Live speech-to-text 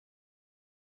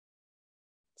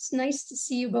It's nice to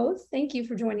see you both. Thank you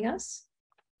for joining us.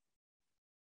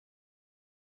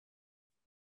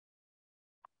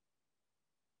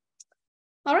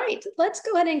 All right, let's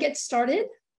go ahead and get started.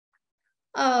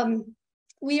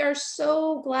 We are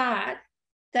so glad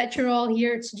that you're all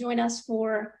here to join us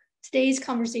for today's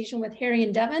conversation with Harry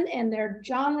and Devin and their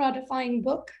genre-defying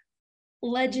book,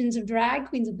 Legends of Drag,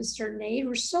 Queens of a Certain Age.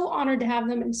 We're so honored to have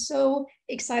them and so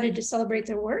excited to celebrate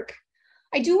their work.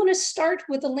 I do want to start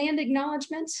with a land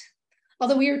acknowledgement.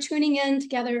 Although we are tuning in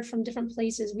together from different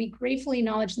places, we gratefully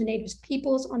acknowledge the Native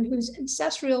peoples on whose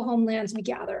ancestral homelands we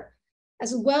gather,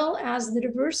 as well as the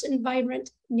diverse and vibrant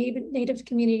Native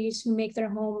communities who make their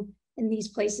home in these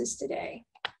places today.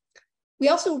 We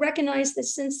also recognize that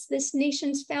since this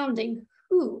nation's founding,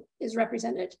 who is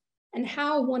represented and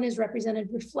how one is represented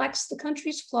reflects the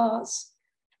country's flaws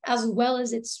as well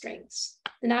as its strengths.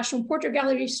 The National Portrait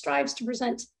Gallery strives to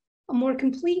present a more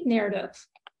complete narrative,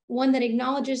 one that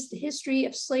acknowledges the history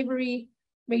of slavery,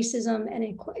 racism,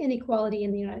 and inequality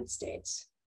in the United States.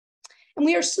 And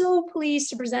we are so pleased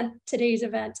to present today's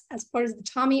event as part of the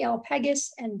Tommie L.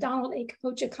 Pegues and Donald A.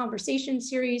 Capoccia Conversation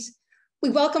Series. We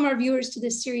welcome our viewers to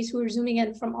this series who are zooming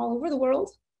in from all over the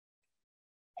world.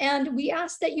 And we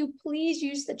ask that you please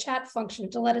use the chat function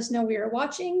to let us know we are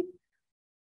watching.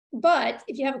 But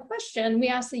if you have a question, we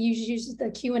ask that you use the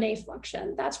Q&A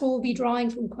function. That's what we'll be drawing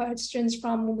from questions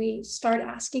from when we start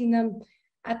asking them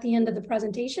at the end of the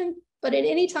presentation. But at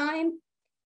any time,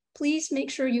 please make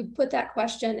sure you put that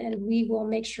question and we will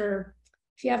make sure,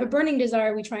 if you have a burning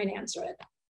desire, we try and answer it.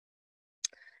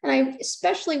 And I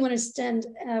especially want to extend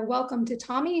a welcome to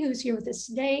Tommie, who's here with us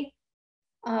today,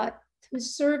 who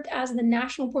served as the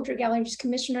National Portrait Gallery's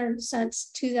commissioner since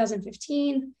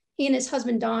 2015. He and his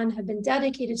husband, Don, have been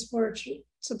dedicated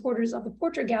supporters of the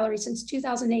Portrait Gallery since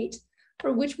 2008,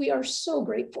 for which we are so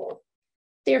grateful.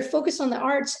 They are focused on the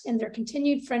arts, and their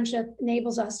continued friendship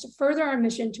enables us to further our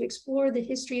mission to explore the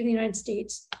history of the United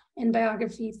States and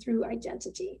biography through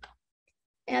identity.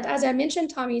 And as I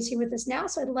mentioned, Tommie is here with us now,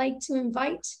 so I'd like to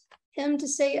invite him to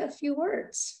say a few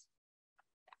words.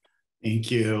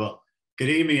 Thank you. Good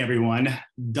evening, everyone.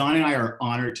 Don and I are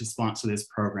honored to sponsor this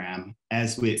program,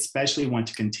 as we especially want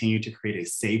to continue to create a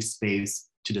safe space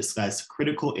to discuss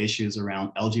critical issues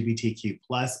around LGBTQ+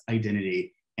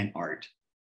 identity and art.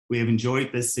 We have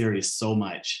enjoyed this series so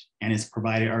much, and it's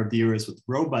provided our viewers with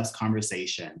robust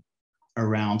conversation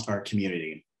around our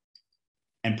community,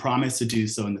 and promise to do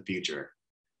so in the future.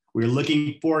 We're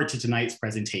looking forward to tonight's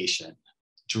presentation,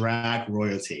 Drag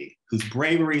Royalty, whose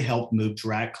bravery helped move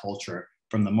drag culture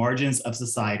from the margins of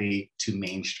society to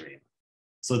mainstream.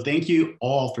 So thank you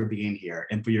all for being here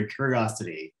and for your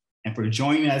curiosity and for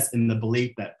joining us in the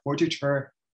belief that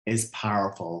portraiture is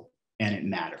powerful and it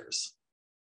matters.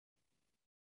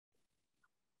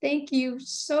 Thank you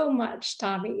so much,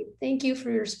 Tommie. Thank you for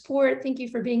your support. Thank you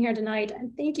for being here tonight.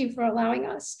 And thank you for allowing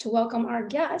us to welcome our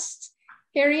guests,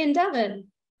 Harry and Devin.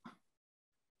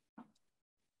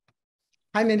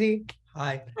 Hi, Mindy.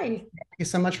 Hi. Thank you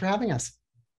so much for having us.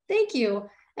 Thank you.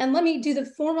 And let me do the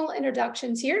formal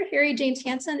introductions here. Harry James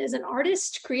Hanson is an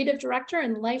artist, creative director,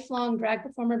 and lifelong drag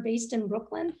performer based in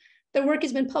Brooklyn. Their work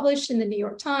has been published in the New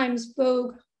York Times,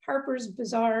 Vogue, Harper's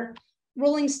Bazaar,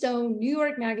 Rolling Stone, New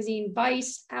York Magazine,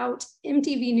 Vice, Out,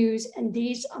 MTV News, and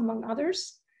Dazed, among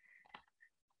others.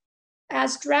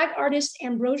 As drag artist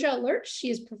Ambrosia Alert, she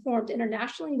has performed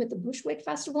internationally with the Bushwick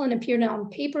Festival and appeared on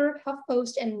Paper,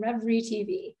 HuffPost, and Reverie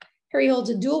TV. Harry holds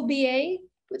a dual BA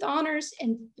with honors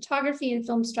in photography and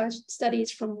film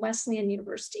studies from Wesleyan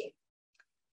University.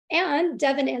 And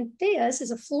Devin Antheus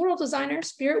is a floral designer,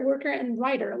 spirit worker, and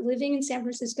writer living in San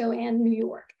Francisco and New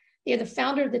York. They are the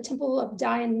founder of the Temple of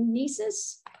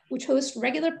Dionysus, which hosts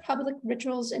regular public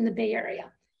rituals in the Bay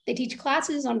Area. They teach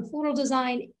classes on floral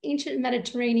design, ancient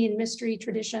Mediterranean mystery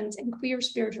traditions, and queer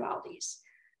spiritualities.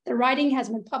 Their writing has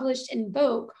been published in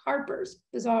Vogue, Harper's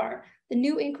Bazaar, The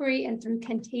New Inquiry, and through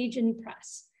Contagion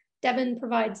Press. Devin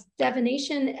provides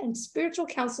divination and spiritual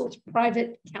counsel to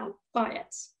private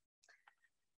clients.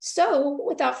 So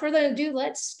without further ado,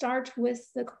 let's start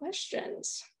with the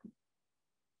questions.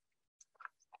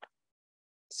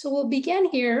 So we'll begin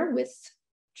here with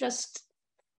just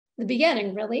the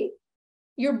beginning, really.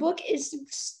 Your book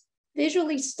is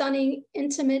visually stunning,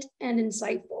 intimate, and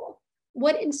insightful.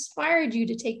 What inspired you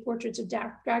to take portraits of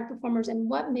drag performers, and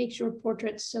what makes your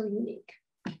portraits so unique?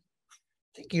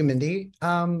 Thank you, Mindy.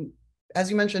 As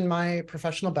you mentioned, my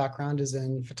professional background is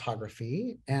in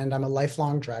photography, and I'm a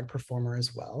lifelong drag performer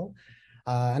as well.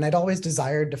 And I'd always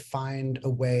desired to find a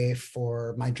way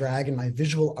for my drag and my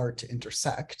visual art to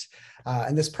intersect.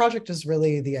 And this project is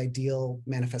really the ideal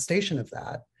manifestation of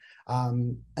that.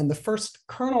 And the first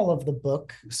kernel of the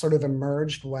book sort of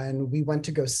emerged when we went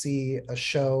to go see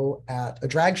a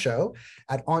drag show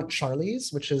at Aunt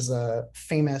Charlie's, which is a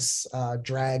famous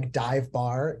drag dive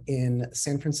bar in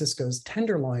San Francisco's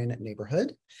Tenderloin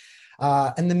neighborhood.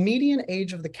 And the median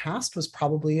age of the cast was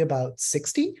probably about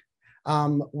 60,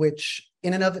 which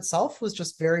in and of itself was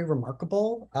just very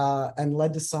remarkable and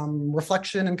led to some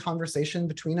reflection and conversation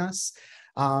between us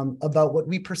about what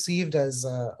we perceived as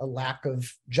a lack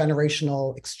of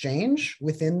generational exchange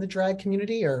within the drag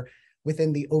community or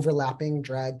within the overlapping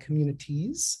drag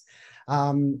communities.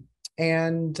 Really,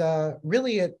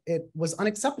 it was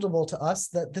unacceptable to us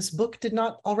that this book did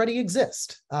not already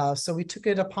exist. So we took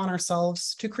it upon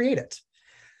ourselves to create it.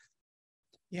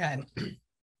 Yeah, and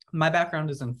my background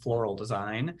is in floral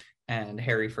design, and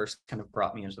Harry first kind of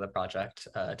brought me into the project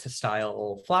to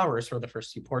style flowers for the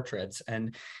first few portraits.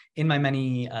 And in my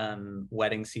many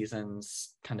wedding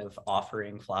seasons, kind of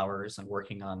offering flowers and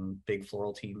working on big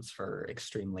floral teams for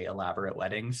extremely elaborate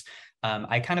weddings,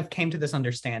 I kind of came to this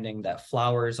understanding that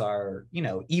flowers are,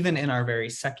 even in our very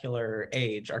secular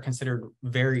age, are considered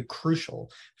very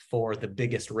crucial for the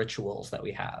biggest rituals that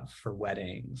we have, for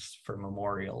weddings, for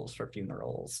memorials, for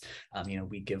funerals.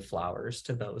 We give flowers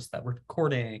to those that we're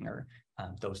courting, or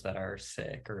those that are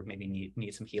sick or maybe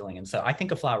need some healing. And so I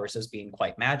think of flowers as being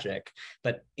quite magic,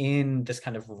 but in this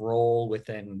kind of role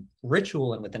within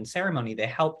ritual and within ceremony, they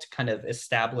helped kind of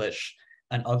establish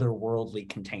an otherworldly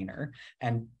container.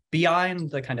 And beyond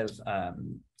the kind of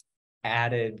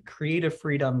added creative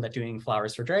freedom that doing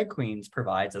flowers for drag queens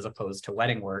provides as opposed to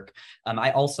wedding work,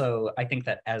 I think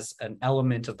that as an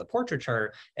element of the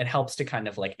portraiture, it helps to kind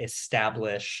of like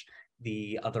establish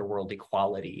the otherworldly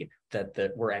quality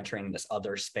that we're entering this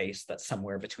other space that's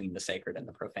somewhere between the sacred and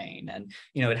the profane. And,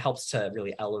 it helps to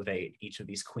really elevate each of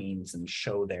these queens and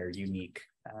show their unique,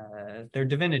 their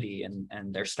divinity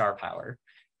and their star power.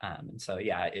 And so,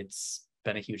 yeah, it's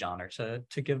been a huge honor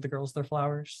to give the girls their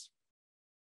flowers.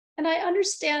 And I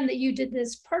understand that you did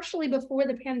this partially before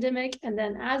the pandemic, and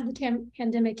then as the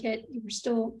pandemic hit, you were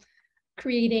still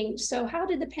creating. So how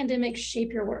did the pandemic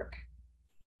shape your work?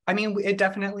 I mean, it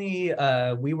definitely,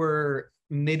 we were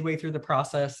midway through the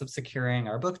process of securing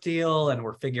our book deal, and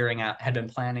we're had been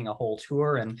planning a whole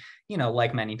tour. And,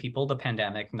 like many people, the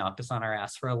pandemic knocked us on our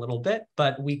ass for a little bit,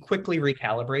 but we quickly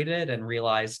recalibrated and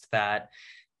realized that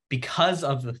because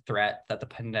of the threat that the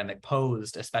pandemic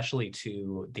posed, especially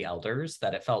to the elders,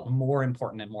 that it felt more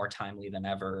important and more timely than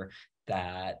ever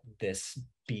that this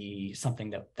be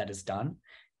something that is done.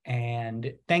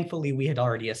 And thankfully, we had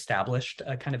already established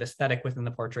a kind of aesthetic within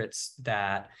the portraits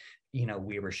that,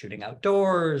 we were shooting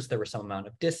outdoors, there was some amount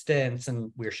of distance, and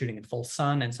we were shooting in full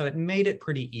sun. And so it made it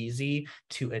pretty easy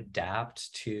to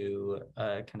adapt to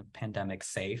a kind of pandemic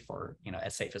safe, or,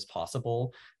 as safe as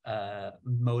possible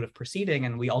mode of proceeding.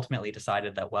 And we ultimately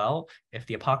decided that, well, if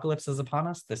the apocalypse is upon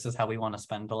us, this is how we want to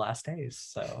spend the last days.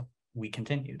 So we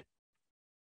continued.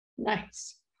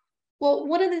 Nice. Well,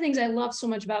 one of the things I love so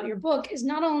much about your book is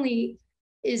not only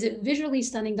is it visually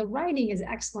stunning, the writing is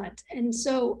excellent. And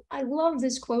so I love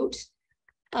this quote.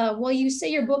 While you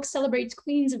say your book celebrates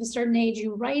queens of a certain age,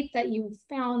 you write that you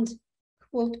found,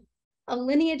 quote, a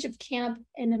lineage of camp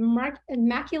and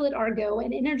immaculate argot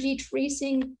and energy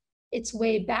tracing its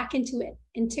way back into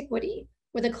antiquity,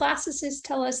 where the classicists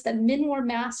tell us that men wore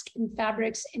masks and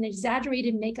fabrics and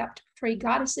exaggerated makeup to portray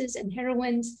goddesses and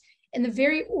heroines, and the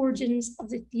very origins of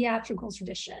the theatrical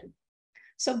tradition.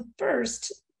 So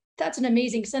first, that's an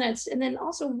amazing sentence. And then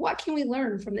also, what can we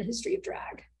learn from the history of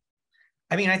drag?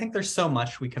 I mean, I think there's so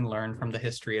much we can learn from the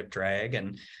history of drag.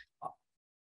 And,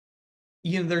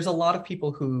 there's a lot of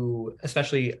people who,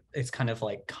 especially it's kind of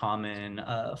like common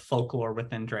folklore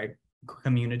within drag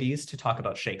communities to talk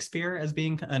about Shakespeare as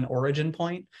being an origin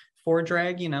point for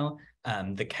drag,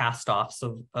 the cast-offs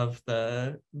of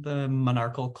the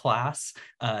monarchical class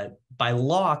by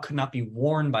law could not be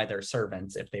worn by their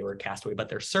servants if they were cast away, but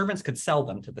their servants could sell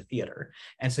them to the theater.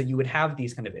 And so you would have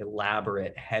these kind of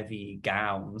elaborate, heavy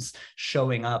gowns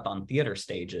showing up on theater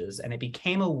stages, and it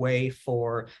became a way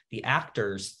for the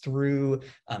actors through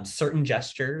certain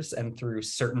gestures and through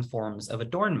certain forms of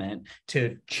adornment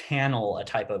to channel a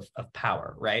type of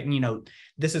power, right? And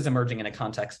this is emerging in a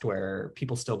context where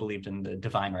people still believed in the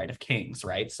divine right of kings,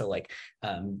 right? So like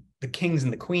the kings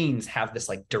and the queens have this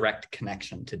like direct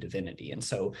connection to divinity. And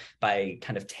so by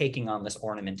kind of taking on this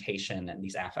ornamentation and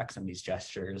these affects and these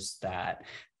gestures that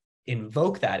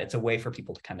invoke that, it's a way for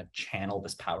people to kind of channel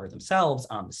this power themselves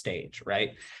on the stage,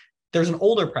 right? there's an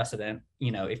older precedent,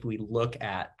 if we look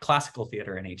at classical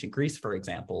theater in ancient Greece, for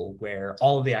example, where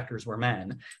all of the actors were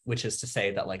men, which is to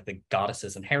say that like the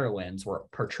goddesses and heroines were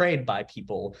portrayed by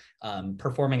people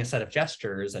performing a set of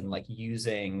gestures and like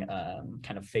using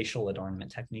kind of facial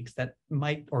adornment techniques that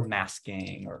might, or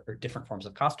masking or different forms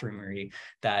of costumery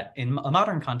that in a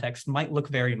modern context might look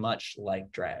very much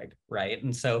like drag, right?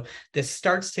 And so this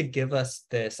starts to give us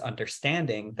this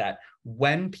understanding that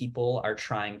when people are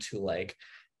trying to like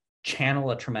channel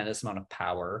a tremendous amount of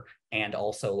power and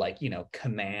also like,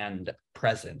 command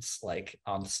presence, like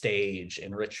on stage,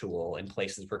 in ritual, in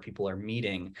places where people are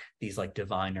meeting these like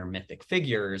divine or mythic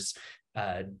figures,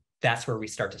 that's where we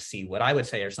start to see what I would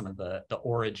say are some of the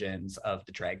origins of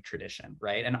the drag tradition,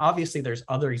 right? And obviously there's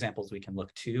other examples we can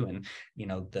look to, and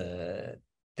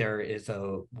there is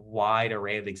a wide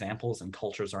array of examples and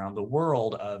cultures around the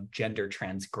world of gender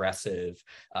transgressive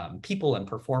people and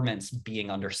performance being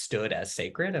understood as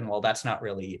sacred. And while that's not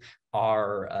really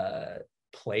our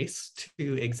place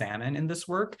to examine in this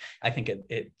work, I think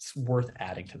it's worth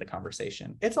adding to the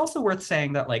conversation. It's also worth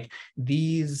saying that like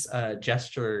these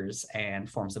gestures and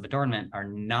forms of adornment are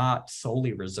not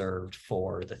solely reserved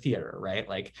for the theater, right?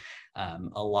 Like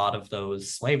a lot of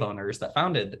those slave owners that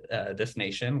founded this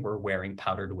nation were wearing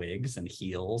powdered wigs and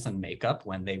heels and makeup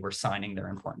when they were signing their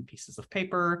important pieces of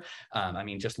paper. I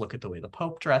mean, just look at the way the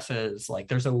Pope dresses. Like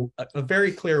there's a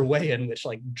very clear way in which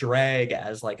like drag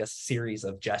as like a series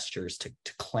of gestures to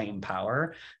claim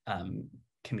power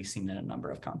can be seen in a number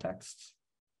of contexts.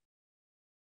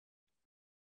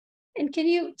 And can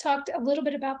you talk a little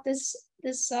bit about this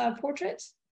portrait?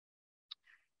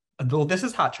 Well, this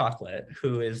is Hot Chocolate,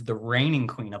 who is the reigning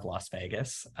queen of Las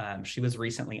Vegas. She was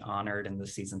recently honored in the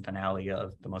season finale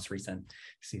of the most recent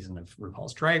season of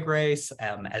RuPaul's Drag Race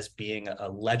as being a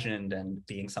legend and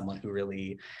being someone who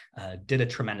really did a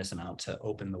tremendous amount to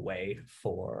open the way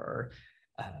for,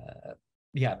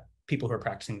 people who are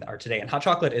practicing the art today. And Hot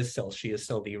Chocolate she is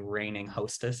still the reigning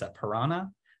hostess at Piranha.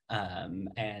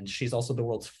 And she's also the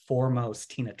world's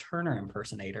foremost Tina Turner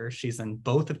impersonator. She's in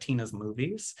both of Tina's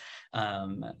movies.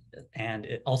 And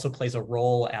it also plays a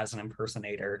role as an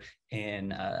impersonator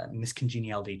in Miss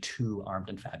Congeniality 2, Armed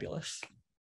and Fabulous.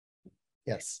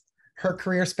 Yes, her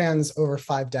career spans over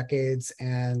 5 decades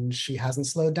and she hasn't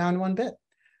slowed down one bit.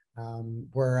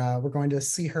 We're going to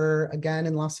see her again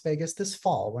in Las Vegas this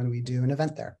fall when we do an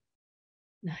event there.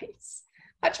 Nice.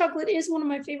 Hot Chocolate is one of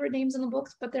my favorite names in the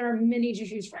books, but there are many to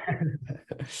choose from.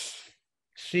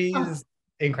 She's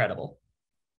incredible.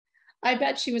 I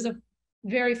bet she was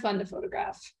very fun to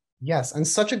photograph. Yes, and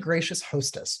such a gracious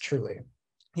hostess, truly.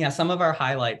 Yeah, some of our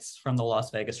highlights from the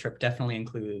Las Vegas trip definitely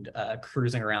include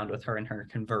cruising around with her in her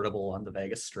convertible on the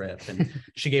Vegas Strip. And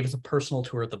she gave us a personal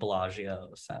tour of the Bellagio.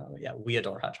 So yeah, we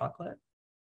adore Hot Chocolate.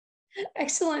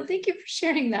 Excellent. Thank you for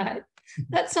sharing that.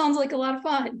 That sounds like a lot of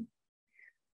fun.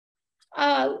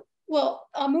 Well,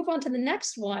 I'll move on to the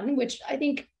next one, which I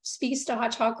think speaks to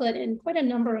Hot Chocolate and quite a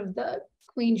number of the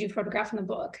queens you photograph in the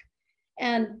book.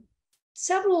 And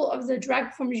several of the drag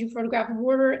performers you photograph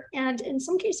were, and in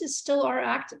some cases still are,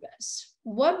 activists.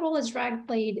 What role has drag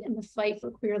played in the fight for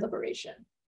queer liberation?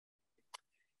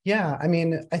 Yeah, I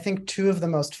mean, I think 2 of the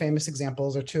most famous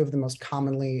examples, or 2 of the most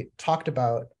commonly talked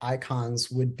about icons,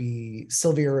 would be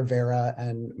Sylvia Rivera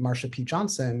and Marsha P.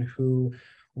 Johnson, who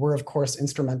were, of course,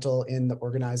 instrumental in the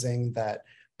organizing that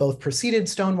both preceded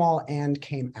Stonewall and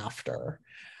came after.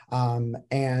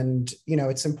 And,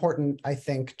 it's important, I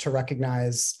think, to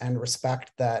recognize and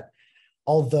respect that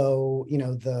although,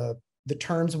 the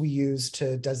terms we use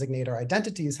to designate our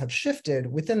identities have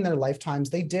shifted within their lifetimes,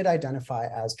 they did identify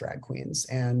as drag queens.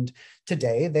 And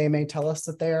today they may tell us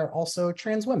that they are also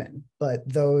trans women, but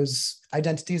those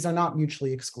identities are not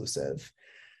mutually exclusive.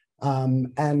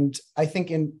 And I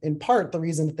think in part, the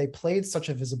reason that they played such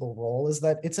a visible role is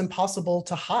that it's impossible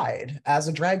to hide as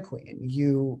a drag queen.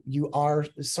 You are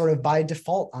sort of by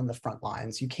default on the front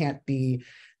lines. You can't be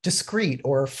discreet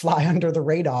or fly under the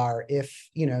radar if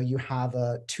you have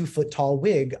a 2-foot tall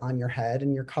wig on your head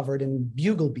and you're covered in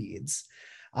bugle beads.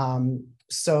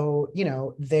 So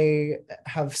they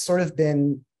have sort of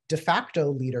been de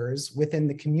facto leaders within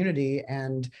the community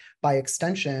and by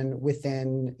extension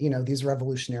within these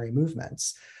revolutionary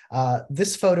movements.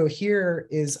 This photo here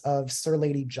is of Sir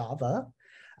Lady Java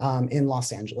in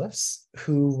Los Angeles,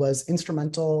 who was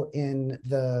instrumental in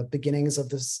the beginnings of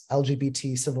this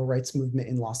LGBT civil rights movement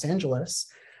in Los Angeles.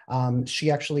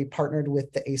 She actually partnered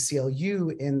with the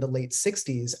ACLU in the late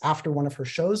 60s after one of her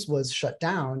shows was shut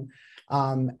down.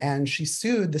 And she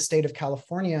sued the state of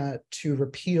California to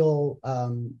repeal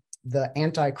the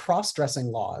anti-cross-dressing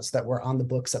laws that were on the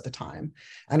books at the time.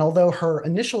 And although her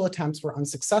initial attempts were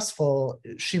unsuccessful,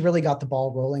 she really got the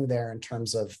ball rolling there in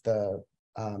terms of the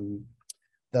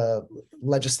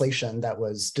legislation that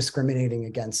was discriminating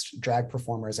against drag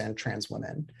performers and trans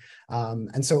women.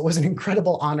 And so it was an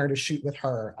incredible honor to shoot with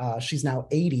her. She's now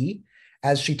 80.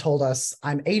 As she told us,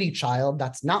 "I'm 80, child,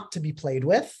 that's not to be played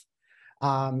with."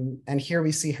 And here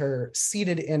we see her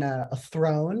seated in a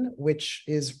throne, which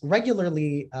is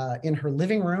regularly in her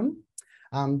living room.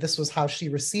 This was how she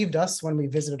received us when we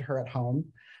visited her at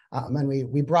home. And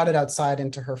we brought it outside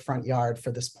into her front yard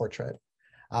for this portrait.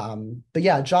 But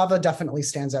yeah, Java definitely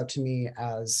stands out to me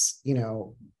as,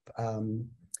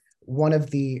 one of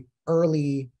the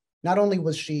early, not only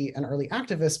was she an early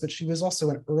activist, but she was also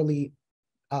an early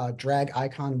drag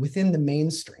icon within the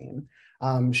mainstream.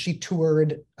 She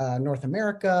toured North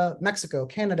America, Mexico,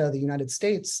 Canada, the United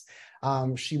States.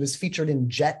 She was featured in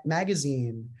Jet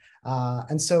magazine.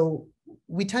 And so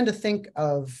we tend to think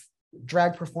of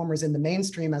drag performers in the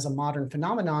mainstream as a modern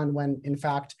phenomenon when in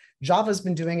fact, Java's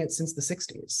been doing it since the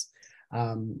 60s.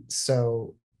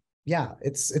 So yeah,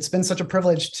 it's been such a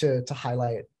privilege to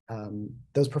highlight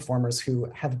those performers who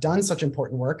have done such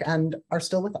important work and are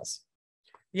still with us.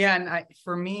 Yeah, and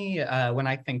for me, when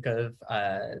I think of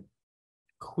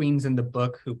queens in the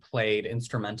book who played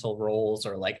instrumental roles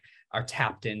or like are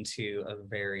tapped into a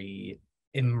very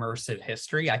immersive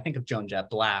history, I think of Joan Jett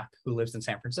Black, who lives in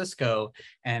San Francisco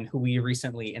and who we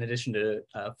recently, in addition to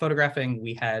photographing,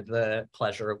 we had the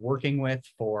pleasure of working with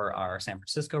for our San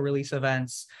Francisco release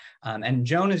events. And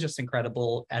Joan is just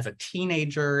incredible. As a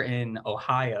teenager in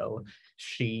Ohio,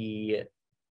 she,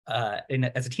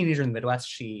 as a teenager in the Midwest,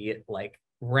 she like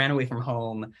ran away from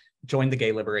home, joined the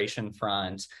Gay Liberation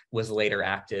Front, was later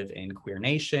active in Queer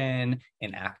Nation,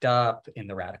 in ACT UP, in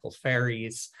the Radical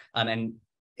Fairies. And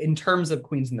in terms of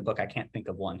queens in the book, I can't think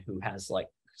of one who has like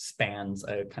spans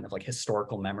a kind of like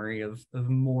historical memory of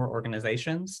more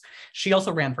organizations. She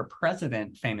also ran for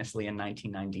president famously in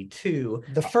 1992.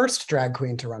 The first drag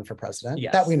queen to run for president,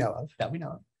 yes, that we know of. That we know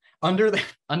of. Under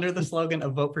the slogan, "A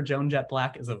vote for Joan Jett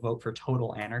Black is a vote for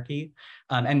total anarchy."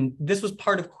 And this was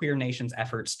part of Queer Nation's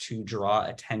efforts to draw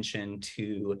attention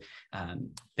to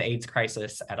the AIDS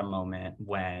crisis at a moment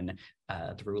when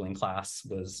the ruling class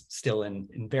was still in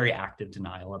very active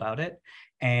denial about it.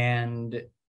 And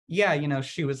yeah,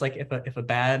 she was like, if a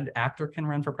bad actor can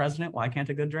run for president, why can't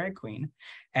a good drag queen?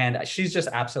 And she's just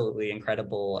absolutely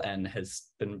incredible and has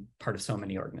been part of so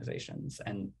many organizations,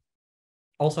 and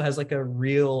also has like a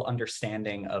real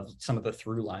understanding of some of the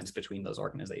through lines between those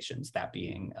organizations, that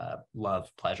being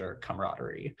love, pleasure,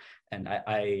 camaraderie. And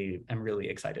I am really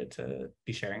excited to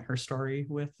be sharing her story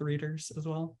with the readers as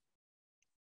well.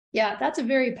 Yeah, that's a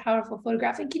very powerful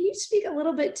photograph. And can you speak a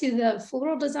little bit to the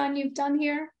floral design you've done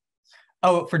here?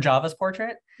 Oh, for Java's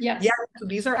portrait? Yes. Yeah, so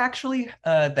these are actually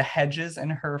the hedges in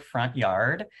her front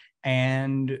yard.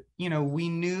 And, we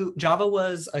knew Java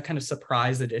was a kind of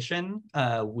surprise addition.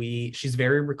 She's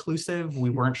very reclusive. We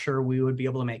weren't sure we would be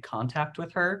able to make contact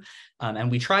with her.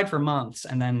 And we tried for months.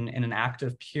 And then in an act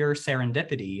of pure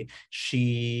serendipity,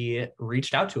 she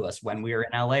reached out to us when we were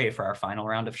in LA for our final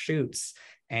round of shoots.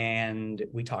 And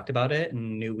we talked about it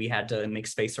and knew we had to make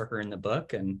space for her in the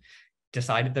book, and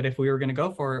decided that if we were going to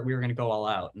go for it, we were going to go all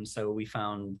out. And so we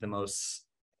found the most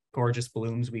gorgeous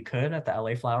blooms we could at the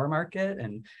LA flower market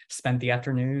and spent the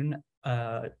afternoon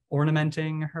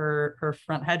ornamenting her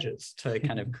front hedges to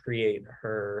kind of create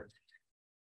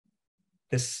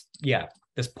this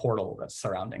portal that's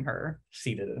surrounding her,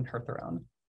 seated in her throne.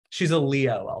 She's a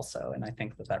Leo also, and I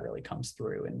think that really comes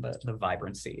through in the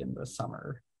vibrancy in the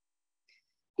summer.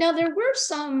 Now, there were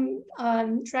some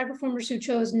drag performers who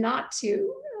chose not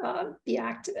to be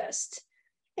activists.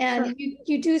 And sure,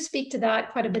 you do speak to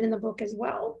that quite a bit in the book as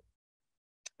well.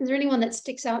 Is there anyone that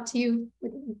sticks out to you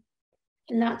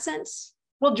in that sense?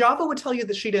 Well, Java would tell you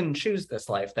that she didn't choose this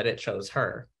life, that it chose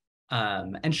her.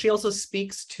 And she also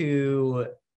speaks to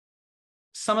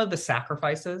some of the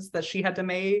sacrifices that she had to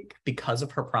make because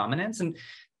of her prominence. And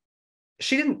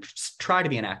she didn't try to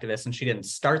be an activist, and she didn't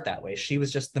start that way. She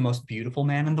was just the most beautiful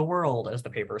man in the world, as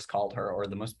the papers called her, or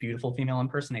the most beautiful female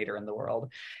impersonator in the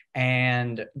world.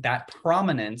 And that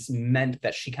prominence meant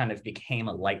that she kind of became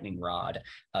a lightning rod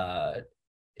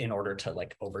in order to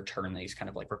like overturn these kind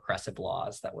of like repressive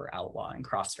laws that were outlawing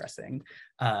cross-dressing.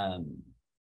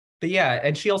 But yeah,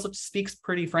 and she also speaks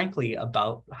pretty frankly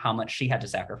about how much she had to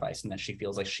sacrifice, and that she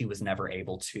feels like she was never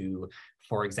able to,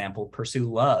 for example, pursue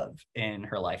love in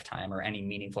her lifetime or any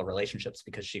meaningful relationships,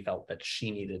 because she felt that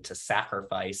she needed to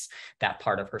sacrifice that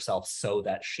part of herself so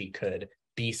that she could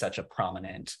be such a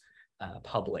prominent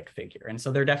public figure. And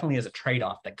so there definitely is a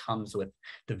trade-off that comes with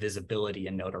the visibility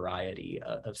and notoriety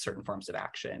of certain forms of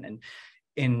action. And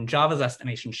in Java's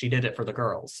estimation, she did it for the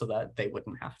girls so that they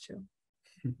wouldn't have to.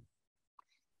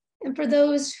 And for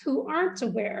those who aren't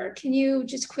aware, can you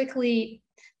just quickly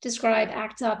describe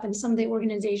ACT UP and some of the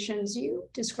organizations you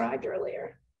described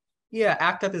earlier? Yeah,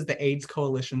 ACT UP is the AIDS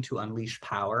Coalition to Unleash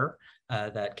Power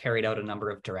that carried out a number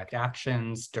of direct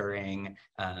actions during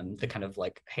the kind of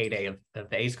like heyday of the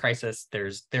AIDS crisis.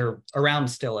 They're around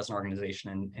still as an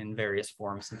organization in various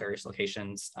forms and various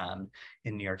locations.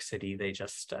 In New York City, they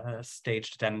just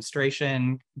staged a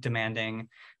demonstration demanding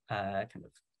kind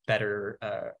of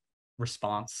better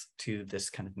response to this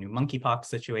kind of new monkeypox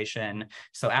situation.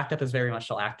 So ACT UP is very much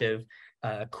still active.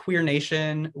 Queer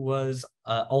Nation was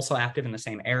also active in the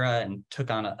same era and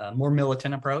took on a more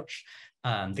militant approach.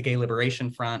 The Gay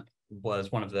Liberation Front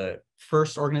was one of the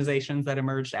first organizations that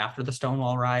emerged after the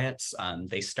Stonewall riots.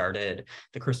 They started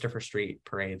the Christopher Street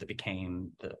Parade that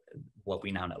became what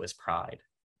we now know as Pride.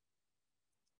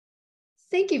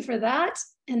 Thank you for that.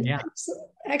 And yeah.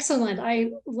 Excellent.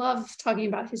 I love talking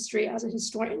about history as a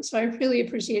historian, so I really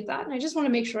appreciate that. And I just want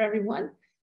to make sure everyone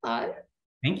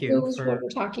Thank you knows what we're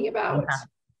talking about.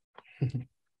 Okay.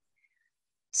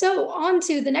 So on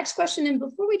to the next question. And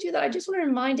before we do that, I just want to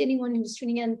remind anyone who's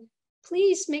tuning in,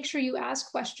 please make sure you ask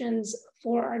questions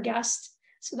for our guest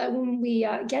so that when we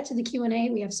get to the Q&A,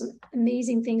 we have some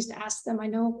amazing things to ask them. I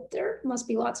know there must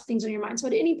be lots of things on your mind. So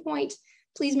at any point,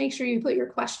 please make sure you put your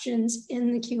questions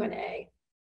in the Q&A.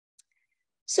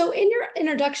 So in your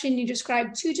introduction, you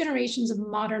described two generations of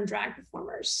modern drag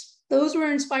performers. Those who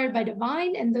were inspired by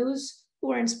Divine and those who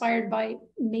were inspired by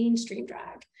mainstream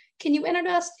drag. Can you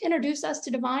introduce us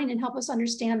to Divine and help us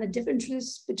understand the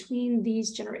differences between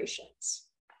these generations?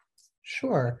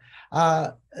 Sure.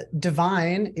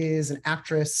 Divine is an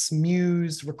actress,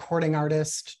 muse, recording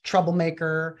artist,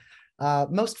 troublemaker,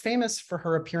 most famous for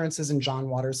her appearances in John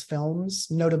Waters films,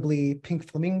 notably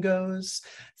Pink Flamingos,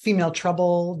 Female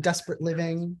Trouble, Desperate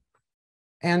Living,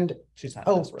 and she's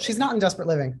not in Desperate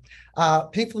Living.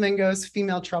 Pink Flamingos,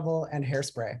 Female Trouble, and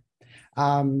Hairspray.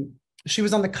 She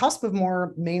was on the cusp of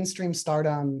more mainstream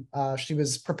stardom. She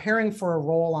was preparing for a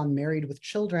role on Married with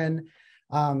Children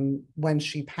when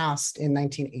she passed in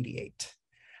 1988.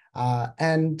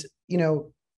 And, you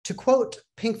know, to quote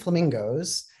Pink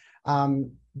Flamingos,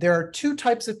 there are two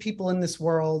types of people in this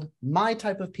world, my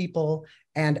type of people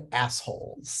and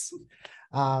assholes.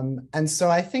 And so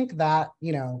I think that,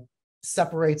 you know,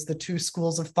 separates the two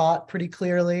schools of thought pretty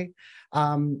clearly.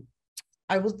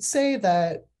 I would say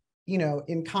that, you know,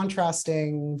 in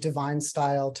contrasting Divine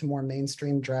style to more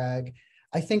mainstream drag,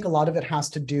 I think a lot of it has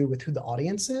to do with who the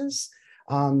audience is.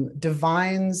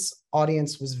 Divine's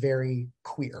audience was very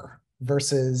queer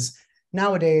versus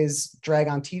nowadays drag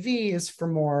on TV is for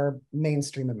more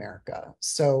mainstream America.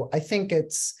 So I think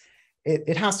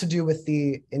it has to do with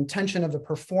the intention of the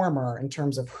performer in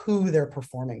terms of who they're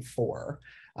performing for,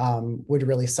 would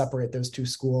really separate those two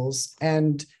schools.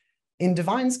 And in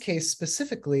Divine's case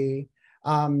specifically,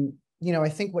 you know, I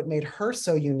think what made her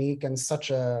so unique and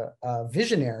such a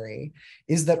visionary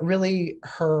is that really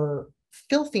her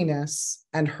filthiness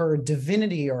and her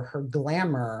divinity or her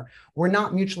glamour were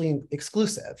not mutually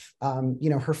exclusive.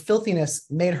 You know, her filthiness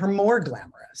made her more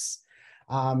glamorous.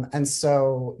 And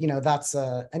so, you know, that's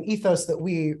an ethos that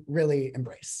we really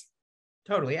embrace.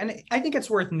 Totally. And I think it's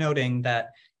worth noting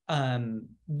that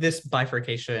this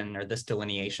bifurcation or this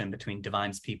delineation between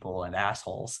Divine's people and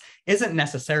assholes isn't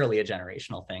necessarily a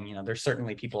generational thing. You know, there's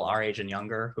certainly people our age and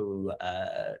younger who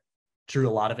drew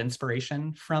a lot of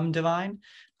inspiration from Divine.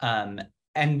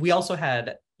 And we also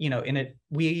had, you know,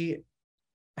 we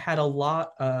had a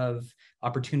lot of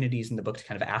opportunities in the book to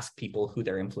kind of ask people who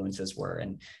their influences were.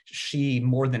 And she,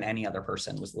 more than any other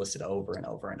person, was listed over and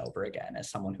over and over again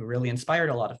as someone who really inspired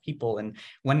a lot of people. And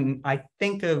when I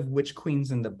think of which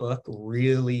queens in the book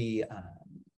really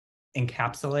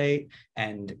encapsulate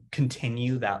and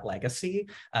continue that legacy,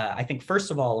 I think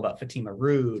first of all about Fatima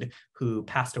Rude, who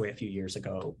passed away a few years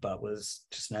ago, but was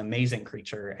just an amazing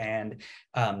creature and,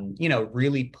 you know,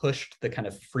 really pushed the kind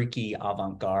of freaky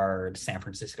avant-garde San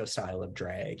Francisco style of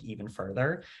drag even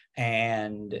further.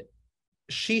 And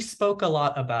she spoke a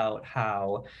lot about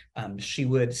how she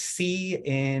would see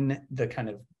in the kind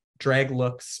of drag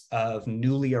looks of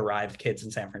newly arrived kids in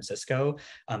San Francisco,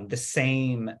 the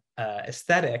same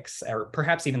aesthetics, or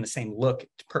perhaps even the same look,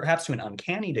 perhaps to an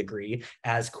uncanny degree,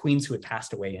 as queens who had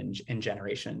passed away in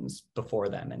generations before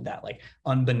them. And that, like,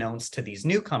 unbeknownst to these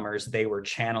newcomers, they were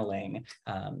channeling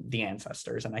the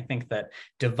ancestors. And I think that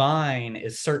Divine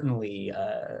is certainly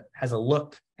has a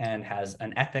look and has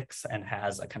an ethics and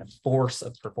has a kind of force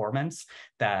of performance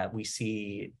that we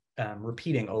see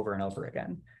repeating over and over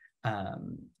again.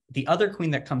 The other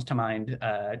queen that comes to mind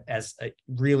as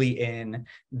really in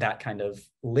that kind of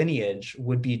lineage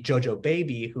would be JoJo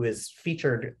Baby, who is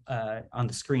featured on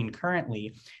the screen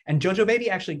currently. And JoJo Baby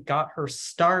actually got her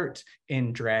start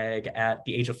in drag at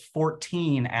the age of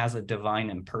 14 as a divine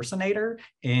impersonator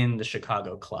in the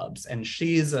Chicago clubs. And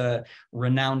she's a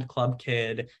renowned club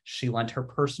kid. She lent her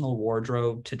personal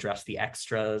wardrobe to dress the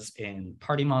extras in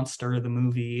Party Monster, the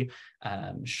movie.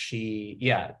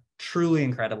 Truly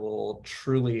incredible,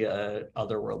 truly a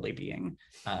otherworldly being,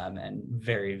 and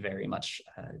very, very much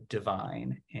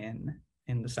divine in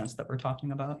the sense that we're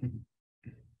talking about.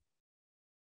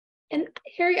 And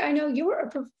Harry, I know you're a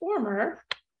performer.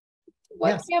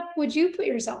 What camp would you put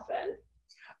yourself in?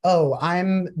 Oh,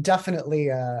 I'm definitely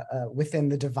within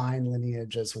the divine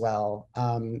lineage as well.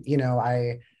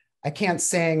 I can't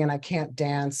sing and I can't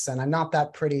dance and I'm not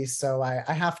that pretty, so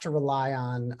I have to rely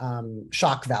on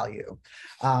shock value.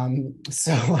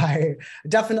 So I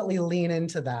definitely lean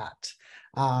into that.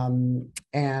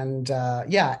 Amber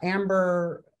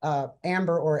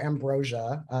or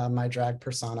Ambrosia, my drag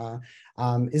persona,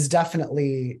 is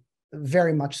definitely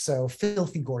very much so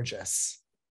filthy gorgeous.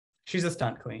 She's a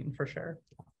stunt queen for sure.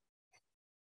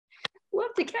 We'll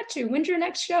have to catch you. When's your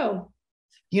next show?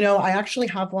 I actually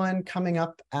have one coming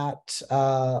up at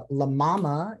La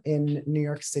Mama in New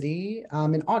York City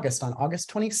in August, on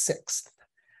August 26th.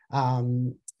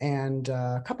 And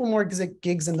a couple more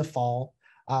gigs in the fall.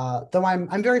 Though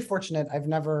I'm very fortunate. I've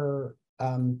never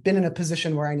been in a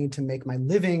position where I need to make my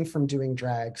living from doing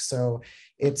drag. So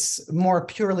it's more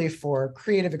purely for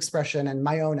creative expression and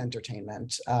my own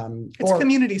entertainment. It's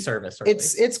community service. Really.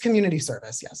 It's community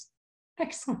service, yes.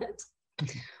 Excellent.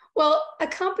 Well,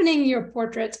 accompanying your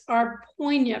portraits are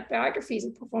poignant biographies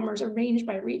of performers arranged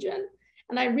by region.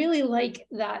 And I really like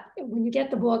that when you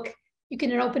get the book, you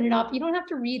can open it up. You don't have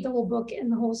to read the whole book in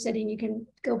the whole setting. You can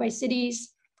go by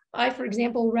cities. I, for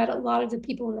example, read a lot of the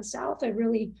people in the South. I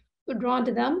really was drawn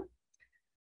to them.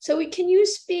 So can you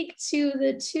speak to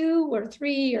the 2 or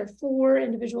 3 or 4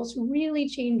 individuals who really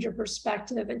change your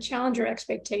perspective and challenge your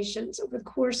expectations over the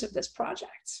course of this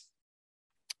project?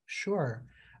 Sure.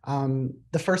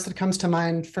 The first that comes to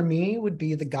mind for me would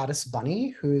be the goddess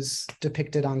Bunny, who's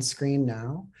depicted on screen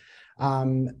now.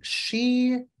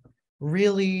 She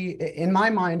really, in my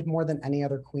mind, more than any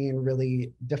other queen,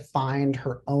 really defined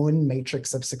her own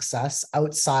matrix of success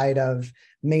outside of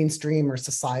mainstream or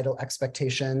societal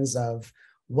expectations of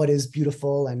what is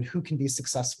beautiful and who can be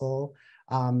successful.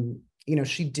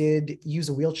 She did use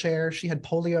a wheelchair. She had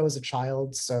polio as a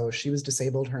child, so she was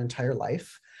disabled her entire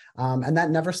life. And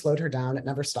that never slowed her down. It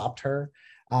never stopped her.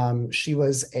 She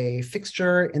was a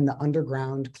fixture in the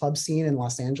underground club scene in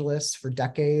Los Angeles for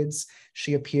decades.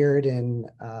 She appeared in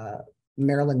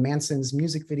Marilyn Manson's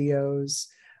music videos,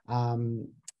 and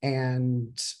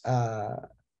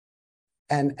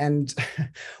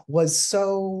was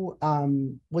so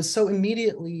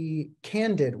immediately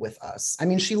candid with us. I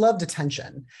mean, she loved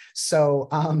attention, so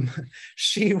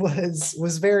she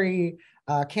was very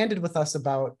candid with us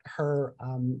about her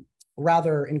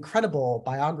rather incredible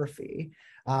biography,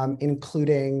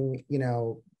 including,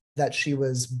 that she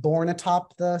was born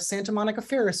atop the Santa Monica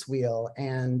Ferris wheel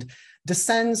and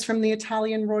descends from the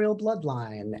Italian royal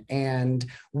bloodline and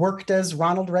worked as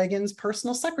Ronald Reagan's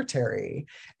personal secretary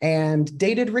and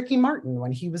dated Ricky Martin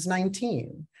when he was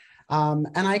 19. And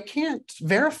I can't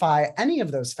verify any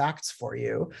of those facts for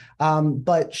you,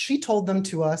 but she told them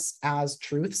to us as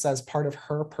truths, as part of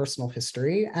her personal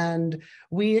history, and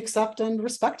we accept and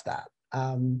respect that.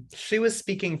 She was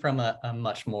speaking from a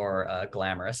much more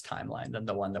glamorous timeline than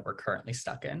the one that we're currently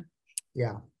stuck in.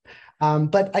 Yeah.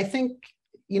 But I think,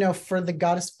 for the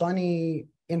goddess Bunny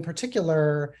in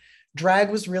particular, drag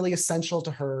was really essential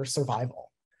to her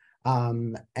survival.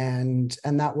 And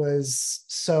that was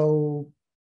so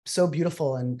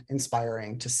beautiful and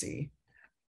inspiring to see.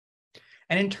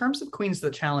 And in terms of queens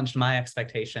that challenged my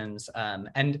expectations,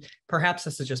 and perhaps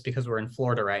this is just because we're in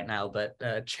Florida right now, but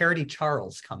Charity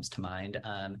Charles comes to mind.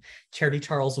 Charity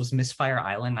Charles was Miss Fire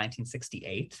Island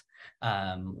 1968.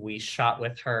 We shot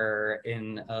with her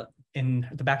in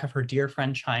the back of her dear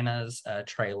friend China's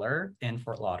trailer in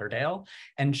Fort Lauderdale.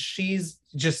 And she's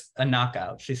just a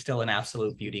knockout. She's still an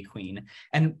absolute beauty queen.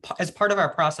 And as part of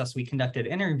our process, we conducted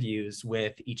interviews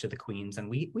with each of the queens. And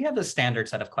we have a standard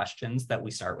set of questions that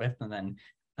we start with and then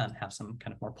have some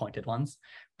kind of more pointed ones.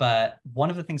 But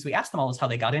one of the things we asked them all is how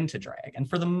they got into drag. And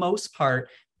for the most part,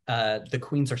 the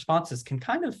queens' responses can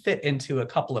kind of fit into a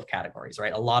couple of categories,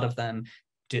 right? A lot of them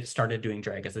started doing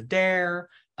drag as a dare.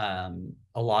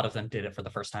 A lot of them did it for the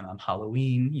first time on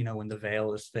Halloween, you know, when the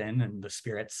veil is thin and the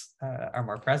spirits are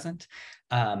more present.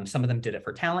 Some of them did it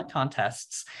for talent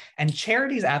contests. And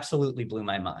Charity's absolutely blew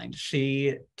my mind.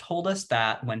 She told us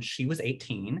that when she was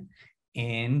 18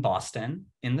 in Boston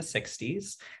in the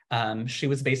 60s, she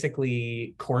was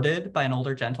basically courted by an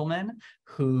older gentleman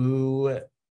who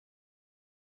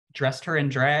dressed her in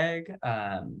drag,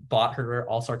 bought her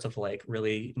all sorts of like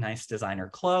really nice designer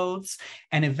clothes,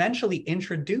 and eventually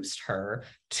introduced her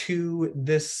to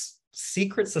this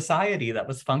secret society that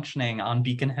was functioning on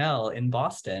Beacon Hill in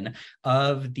Boston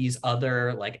of these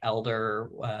other like elder,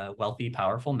 wealthy,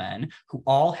 powerful men who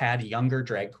all had younger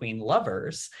drag queen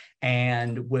lovers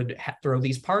and would throw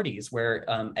these parties where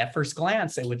at first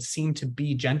glance, it would seem to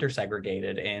be gender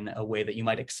segregated in a way that you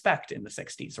might expect in the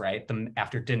 60s, right?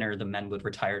 After dinner, the men would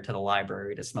retire to the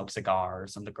library to smoke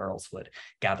cigars and the girls would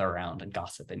gather around and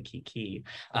gossip and kiki.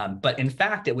 But in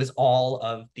fact, it was all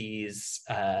of these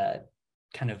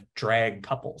kind of drag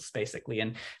couples, basically.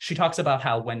 And she talks about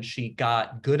how when she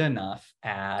got good enough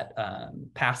at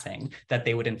passing, that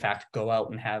they would in fact go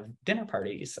out and have dinner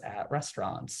parties at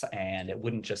restaurants, and it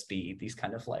wouldn't just be these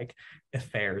kind of like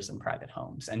affairs in private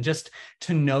homes. And just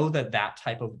to know that that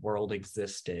type of world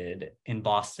existed in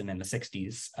Boston in the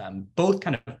 60s, both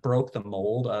kind of broke the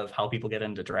mold of how people get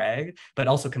into drag, but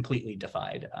also completely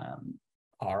defied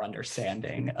our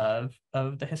understanding of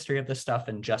the history of this stuff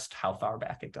and just how far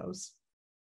back it goes.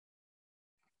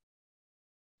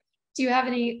 Do you have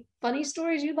any funny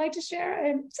stories you'd like to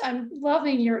share? I'm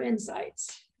loving your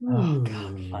insights. Oh,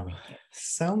 God, funny.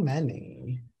 So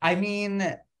many. I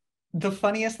mean, the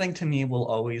funniest thing to me will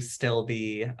always still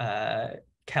be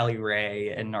Kelly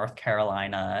Ray in North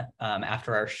Carolina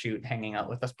after our shoot, hanging out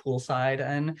with us poolside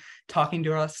and talking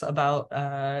to us about,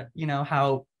 you know,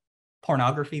 how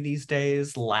pornography these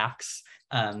days lacks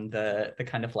the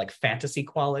kind of like fantasy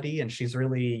quality, and she's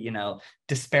really, you know,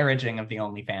 disparaging of the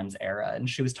OnlyFans era, and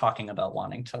she was talking about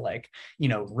wanting to like, you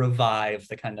know, revive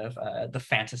the kind of the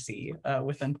fantasy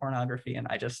within pornography, and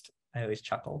I always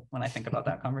chuckle when I think about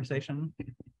that conversation.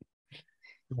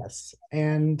 Yes,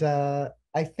 and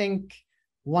I think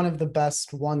one of the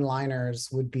best one-liners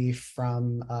would be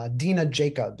from Dina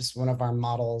Jacobs, one of our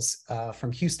models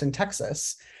from Houston,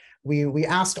 Texas. We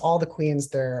asked all the queens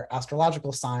their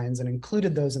astrological signs and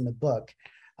included those in the book.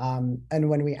 And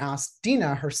when we asked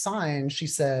Dina her sign, she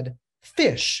said,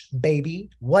 "Fish,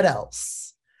 baby, what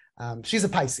else?" She's a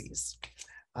Pisces.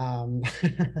 And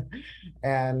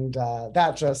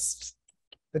that just,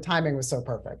 the timing was so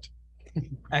perfect.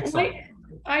 Excellent.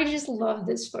 I just love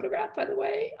this photograph, by the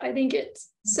way. I think it's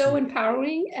so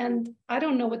empowering, and I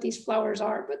don't know what these flowers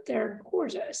are, but they're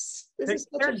gorgeous.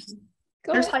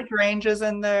 There's hydrangeas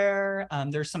in there.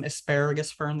 There's some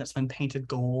asparagus fern that's been painted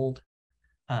gold,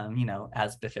 you know,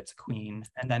 as befits a queen.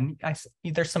 And then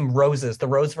there's some roses. The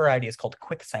rose variety is called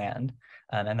Quicksand.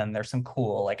 And then there's some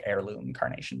cool like heirloom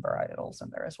carnation varietals in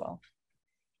there as well.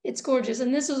 It's gorgeous.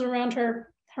 And this was around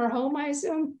her home, I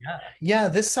assume? Yeah,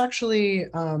 this actually,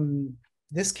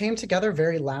 this came together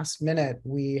very last minute.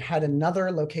 We had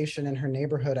another location in her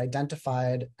neighborhood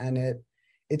identified, and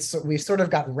we sort of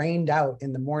got rained out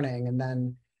in the morning, and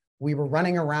then we were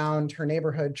running around her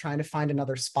neighborhood trying to find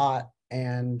another spot.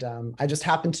 And I just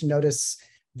happened to notice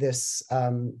this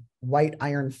white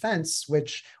iron fence,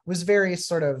 which was very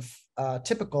sort of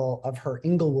typical of her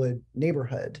Inglewood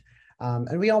neighborhood.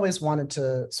 And we always wanted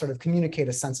to sort of communicate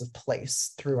a sense of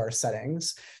place through our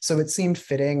settings. So it seemed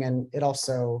fitting, and it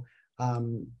also,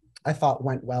 I thought,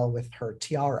 went well with her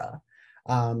tiara.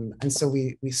 And so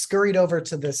we scurried over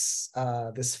to this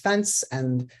fence,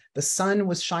 and the sun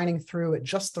was shining through at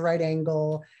just the right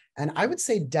angle. And I would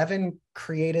say Devin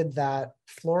created that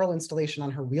floral installation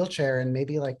on her wheelchair in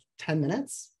maybe like 10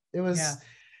 minutes. It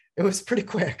was pretty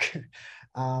quick.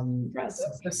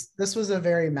 This was a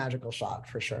very magical shot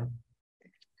for sure.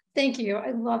 Thank you.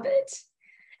 I love it.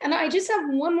 And I just have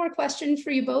one more question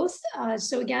for you both.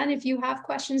 So again, if you have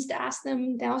questions to ask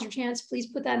them, now's your chance. Please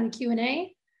put that in the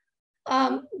Q&A.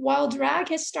 While drag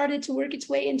has started to work its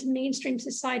way into mainstream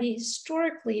society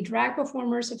historically, drag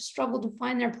performers have struggled to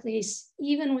find their place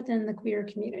even within the queer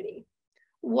community.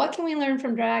 What can we learn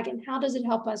from drag, and how does it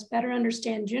help us better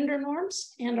understand gender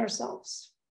norms and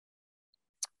ourselves?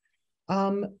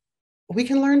 We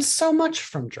can learn so much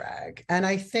from drag. And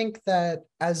I think that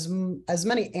as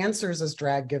many answers as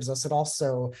drag gives us, it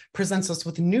also presents us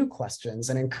with new questions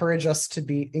and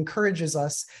encourages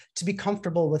us to be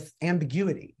comfortable with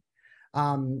ambiguity.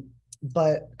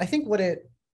 But I think what it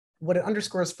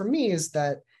underscores for me is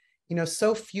that, you know,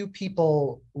 so few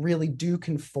people really do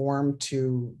conform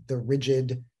to the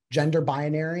rigid gender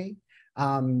binary.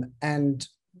 And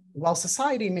while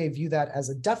society may view that as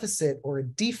a deficit or a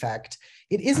defect,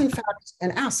 it is in fact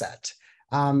an asset.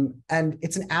 And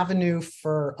it's an avenue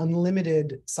for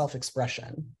unlimited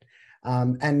self-expression.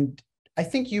 And I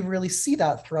think you really see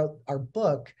that throughout our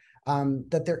book,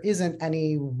 that there isn't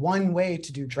any one way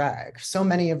to do drag. So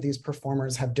many of these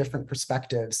performers have different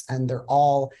perspectives, and they're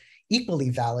all equally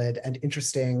valid and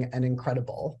interesting and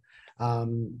incredible.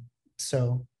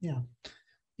 So, yeah.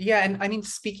 Yeah, and I mean,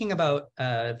 speaking about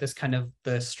this kind of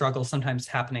the struggle sometimes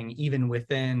happening even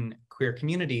within queer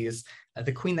communities,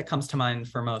 the queen that comes to mind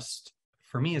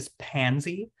for me is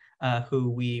Pansy, who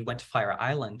we went to Fire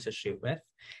Island to shoot with.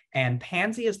 And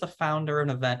Pansy is the founder of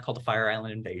an event called the Fire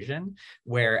Island Invasion,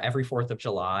 where every 4th of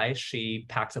July, she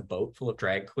packs a boat full of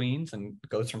drag queens and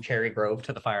goes from Cherry Grove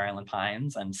to the Fire Island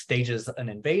Pines and stages an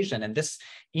invasion. And this,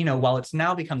 while it's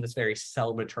now become this very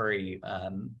celebratory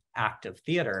act of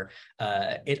theater,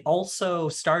 it also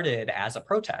started as a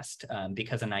protest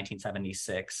because in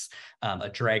 1976, a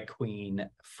drag queen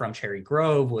from Cherry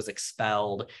Grove was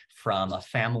expelled from a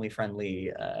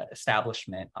family-friendly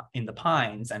establishment in the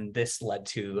Pines, and this led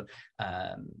to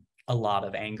a lot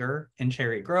of anger in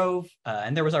Cherry Grove,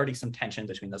 and there was already some tension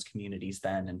between those communities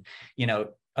then. And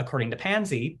according to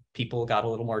Pansy, people got a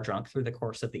little more drunk through the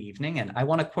course of the evening, and I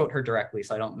want to quote her directly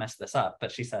so I don't mess this up,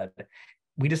 but she said,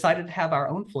 "We decided to have our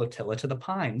own flotilla to the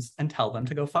Pines and tell them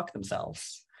to go fuck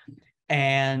themselves."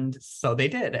 And so they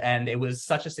did, and it was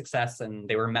such a success, and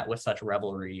they were met with such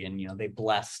revelry, and they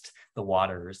blessed the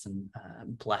waters and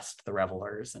blessed the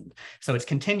revelers, and so it's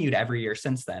continued every year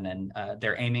since then, and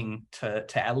they're aiming to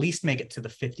at least make it to the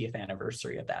 50th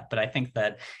anniversary of that. But I think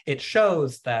that it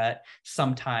shows that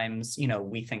sometimes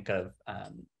we think of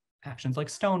actions like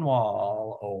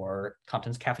Stonewall or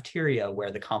Compton's Cafeteria,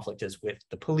 where the conflict is with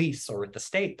the police or with the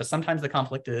state, but sometimes the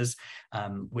conflict is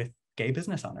with gay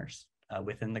business owners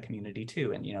within the community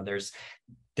too. And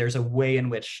there's a way in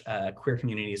which queer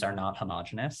communities are not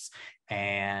homogenous,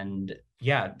 and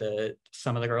yeah,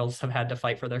 some of the girls have had to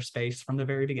fight for their space from the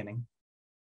very beginning.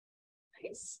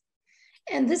 Nice.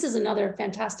 And this is another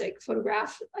fantastic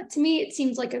photograph. To me, it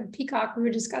seems like a peacock. We were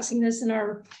discussing this in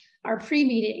our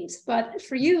pre-meetings, but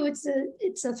for you,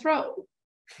 it's a throw.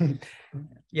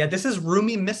 Yeah, this is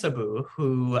Rumi Misabu,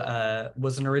 who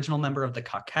was an original member of the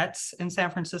Coquettes in San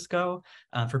Francisco.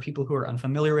 For people who are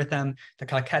unfamiliar with them, the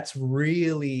Coquettes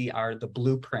really are the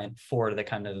blueprint for the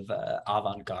kind of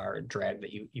avant-garde drag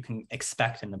that you can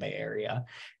expect in the Bay Area.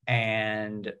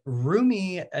 And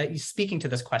Rumi, speaking to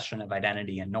this question of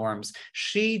identity and norms,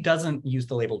 she doesn't use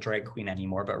the label drag queen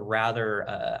anymore, but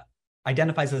rather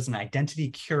identifies as an identity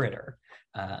curator.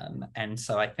 And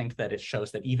so I think that it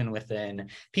shows that even within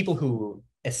people who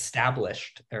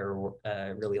established or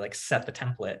really set the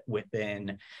template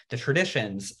within the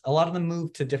traditions, a lot of them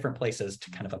move to different places to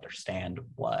kind of understand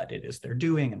what it is they're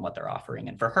doing and what they're offering.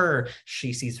 And for her,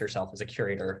 she sees herself as a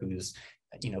curator who's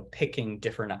picking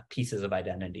different pieces of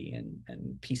identity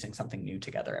and piecing something new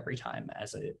together every time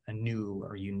as a new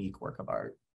or unique work of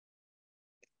art.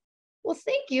 Well,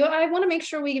 thank you. I want to make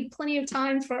sure we give plenty of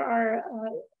time for our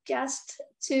guest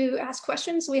to ask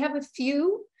questions. We have a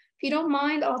few. If you don't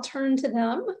mind, I'll turn to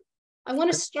them. I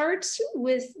want to start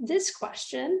with this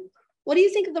question. What do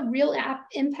you think of the real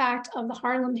impact of the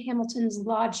Harlem Hamilton's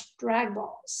Lodge drag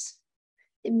balls?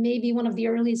 It may be one of the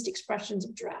earliest expressions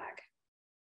of drag.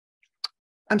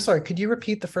 I'm sorry, could you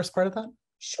repeat the first part of that?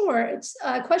 Sure. It's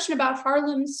a question about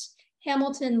Harlem's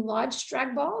Hamilton Lodge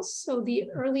drag balls. So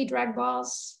the early drag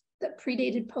balls that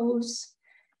predated Pose,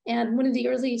 and one of the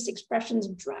earliest expressions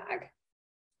of drag.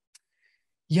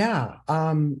 Yeah,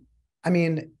 I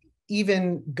mean,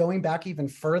 even going back even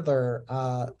further,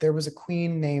 there was a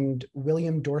queen named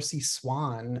William Dorsey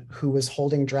Swan who was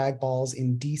holding drag balls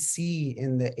in DC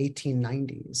in the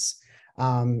 1890s.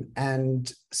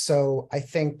 And so I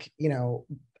think,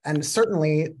 and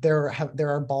certainly there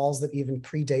are balls that even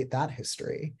predate that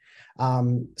history.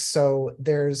 So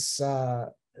there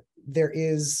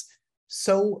is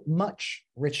so much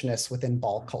richness within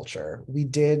ball culture. We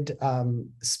did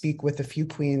speak with a few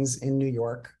queens in New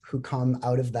York who come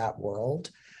out of that world.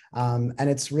 And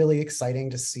it's really exciting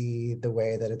to see the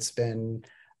way that it's been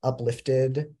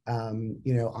uplifted,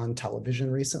 on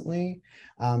television recently.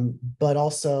 But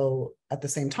also at the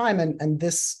same time, and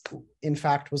this in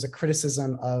fact was a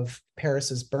criticism of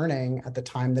Paris's Burning at the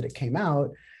time that it came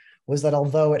out, was that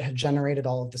although it had generated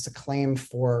all of this acclaim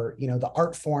for, the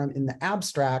art form in the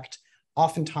abstract,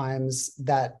 oftentimes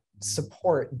that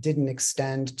support didn't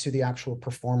extend to the actual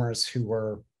performers who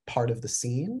were part of the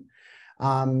scene.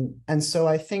 And so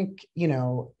I think,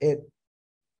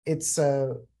 it's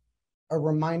a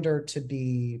reminder to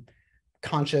be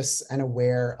conscious and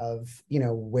aware of,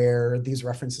 where these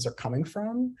references are coming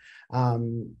from,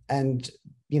 and,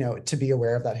 to be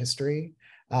aware of that history.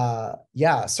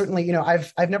 Yeah, certainly,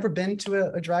 I've never been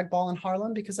to a drag ball in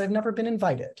Harlem because I've never been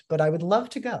invited, but I would love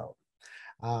to go.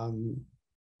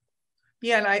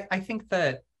 Yeah, and I think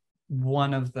that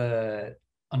one of the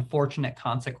unfortunate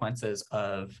consequences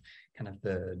of kind of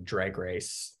the drag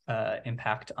race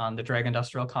impact on the drag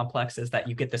industrial complex is that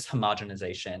you get this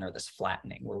homogenization or this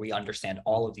flattening where we understand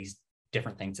all of these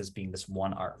different things as being this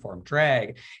one art form,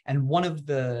 drag. And one of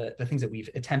the things that we've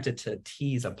attempted to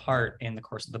tease apart in the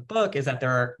course of the book is that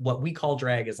there are what we call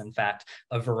drag is in fact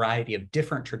a variety of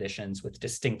different traditions with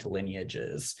distinct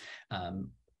lineages,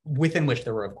 within which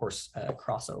there were, of course,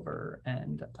 crossover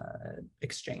and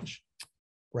exchange.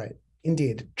 Right.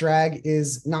 Indeed. Drag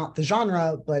is not the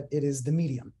genre, but it is the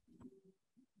medium.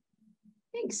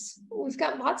 Thanks. Well, we've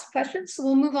got lots of questions, so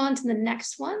we'll move on to the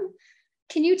next one.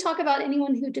 Can you talk about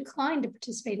anyone who declined to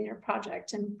participate in your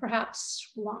project and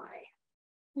perhaps why?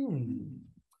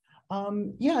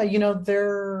 Yeah,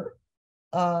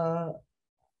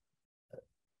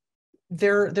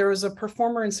 there was a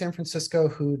performer in San Francisco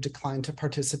who declined to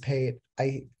participate.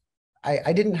 I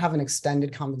didn't have an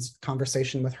extended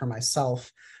conversation with her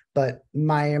myself, but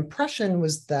my impression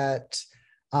was that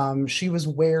she was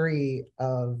wary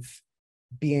of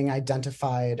being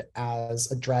identified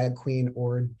as a drag queen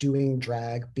or doing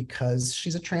drag because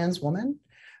she's a trans woman.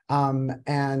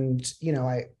 And,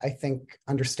 I think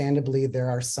understandably, there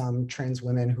are some trans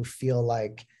women who feel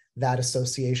like that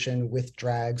association with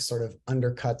drag sort of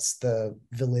undercuts the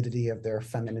validity of their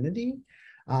femininity.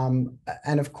 And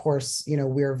of course,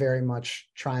 we're very much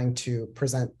trying to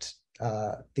present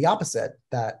the opposite,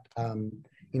 that,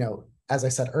 as I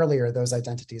said earlier, those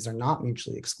identities are not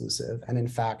mutually exclusive. And in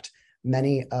fact,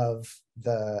 many of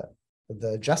the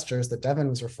gestures that Devin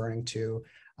was referring to,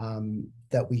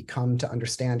 that we come to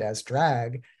understand as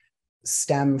drag,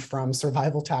 stem from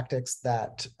survival tactics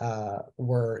that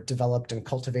were developed and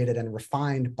cultivated and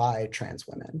refined by trans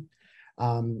women.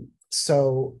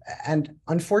 And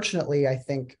unfortunately, I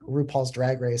think RuPaul's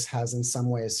Drag Race has in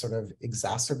some ways sort of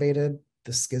exacerbated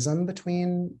the schism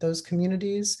between those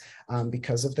communities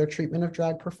because of their treatment of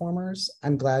drag performers.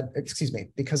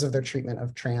 Because of their treatment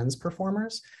of trans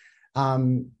performers.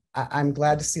 I'm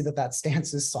glad to see that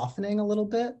stance is softening a little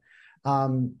bit.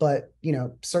 But,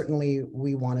 certainly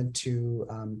we wanted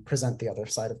to present the other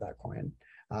side of that coin.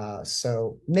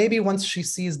 So maybe once she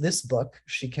sees this book,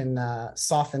 she can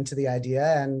soften to the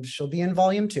idea and she'll be in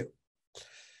volume 2.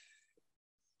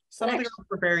 Some of the girls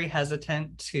were very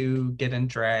hesitant to get in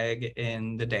drag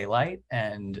in the daylight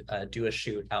and do a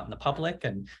shoot out in the public,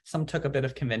 and some took a bit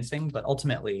of convincing, but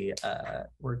ultimately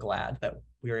we're glad that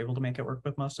we were able to make it work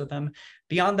with most of them.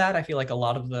 Beyond that, I feel like a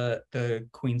lot of the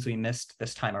queens we missed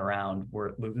this time around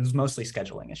it was mostly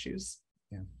scheduling issues.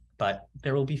 Yeah. But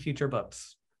there will be future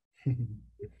books.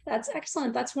 That's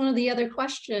excellent. That's one of the other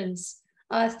questions.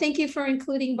 Thank you for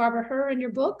including Barbara Herr in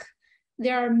your book.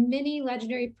 There are many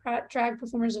legendary drag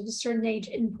performers of a certain age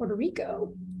in Puerto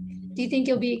Rico. Do you think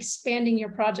you'll be expanding your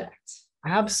project?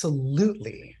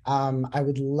 Absolutely. I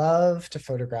would love to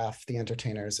photograph the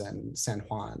entertainers in San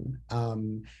Juan.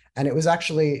 And it was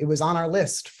on our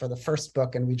list for the first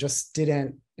book, and we just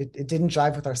didn't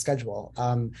jive with our schedule.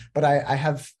 But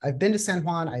I've been to San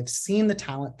Juan. I've seen the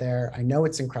talent there. I know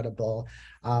it's incredible.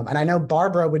 And I know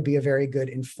Barbara would be a very good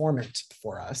informant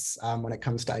for us when it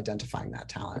comes to identifying that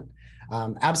talent.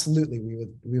 Absolutely,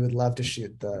 we would love to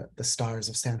shoot the stars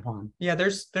of San Juan. Yeah,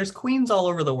 there's queens all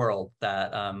over the world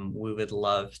that we would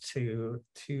love to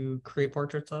create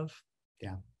portraits of.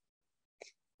 Yeah.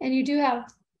 And you do have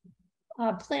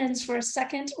plans for a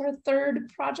second or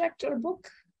third project or book?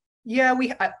 Yeah,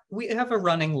 we have a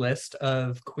running list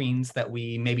of queens that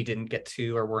we maybe didn't get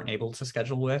to or weren't able to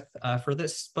schedule with for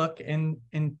this book in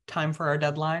time for our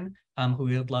deadline, who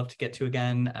we would love to get to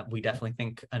again. We definitely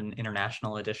think an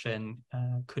international edition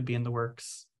could be in the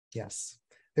works. Yes.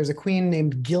 There's a queen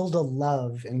named Gilda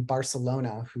Love in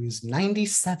Barcelona who's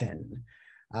 97.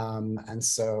 And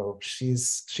so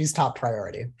she's top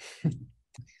priority.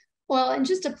 Well, and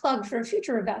just a plug for a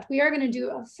future event, we are going to do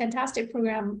a fantastic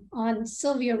program on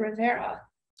Sylvia Rivera.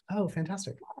 Oh,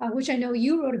 fantastic. Which I know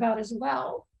you wrote about as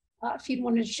well. If you'd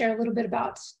wanted to share a little bit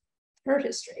about her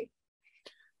history.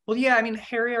 Well, yeah, I mean,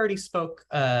 Harry already spoke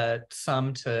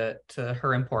some to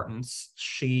her importance.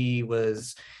 She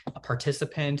was a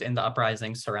participant in the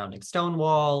uprising surrounding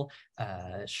Stonewall.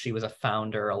 She was a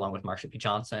founder, along with Marsha P.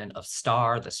 Johnson, of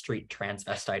STAR, the Street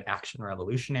Transvestite Action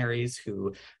Revolutionaries,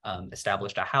 who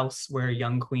established a house where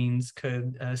young queens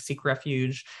could seek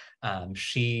refuge.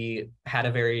 She had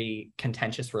a very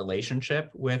contentious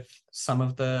relationship with some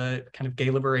of the kind of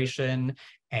gay liberation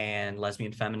and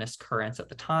lesbian feminist currents at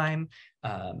the time.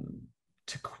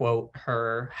 To quote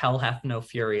her, "Hell hath no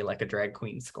fury like a drag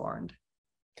queen scorned."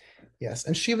 Yes,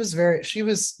 and she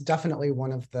was definitely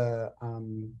one of the,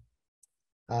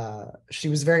 she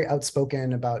was very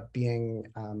outspoken about being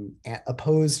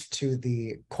opposed to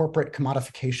the corporate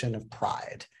commodification of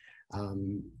pride.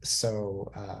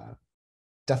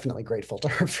 Definitely grateful to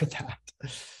her for that.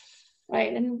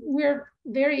 Right, and we're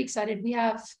very excited. We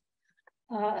have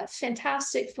a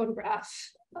fantastic photograph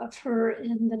of her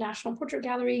in the National Portrait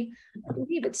Gallery. I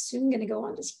believe it's soon going to go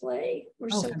on display. We're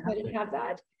so excited to have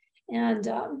that. And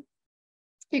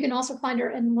you can also find her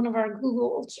in one of our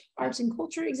Google Arts and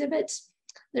Culture exhibits.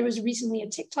 There was recently a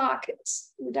TikTok.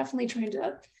 We're definitely trying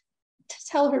to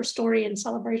tell her story and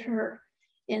celebrate her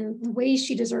in the ways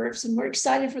she deserves. And we're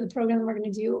excited for the program we're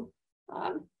going to do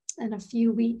in a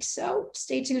few weeks. So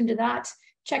stay tuned to that.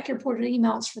 Check your portrait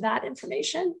emails for that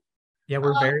information. Yeah,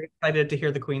 we're very excited to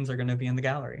hear the queens are going to be in the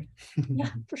gallery. Yeah,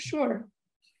 for sure.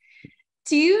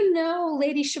 Do you know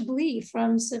Lady Chablis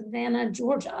from Savannah,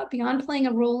 Georgia? Beyond playing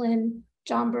a role in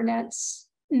John Burnett's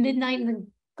Midnight in the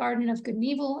Garden of Good and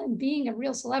Evil and being a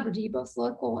real celebrity, both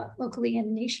locally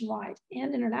and nationwide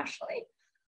and internationally,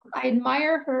 I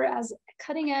admire her as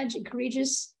cutting edge and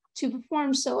courageous to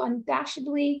perform so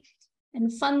unabashedly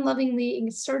and fun-lovingly in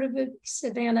conservative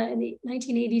Savannah in the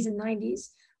 1980s and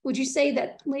 90s. Would you say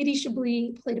that Lady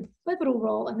Chablis played a pivotal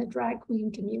role in the drag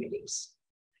queen communities?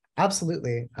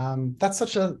 Absolutely. That's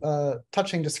such a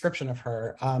touching description of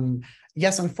her.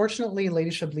 Yes, unfortunately,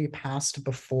 Lady Chablis passed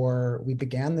before we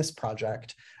began this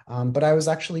project, but I was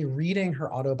actually reading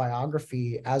her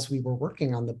autobiography as we were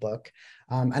working on the book,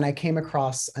 and I came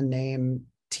across a name,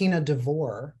 Tina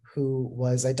DeVore, who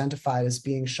was identified as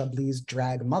being Chablis'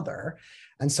 drag mother.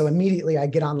 And so immediately I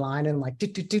get online and I'm like,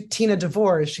 Tina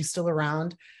DeVore, is she still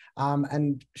around?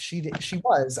 And she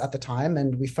was at the time,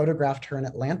 and we photographed her in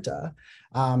Atlanta.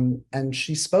 And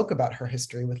she spoke about her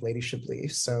history with Lady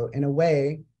Chablis. So in a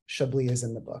way, Chablis is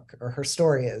in the book, or her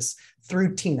story is,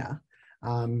 through Tina.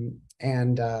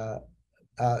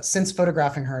 Since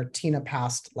photographing her, Tina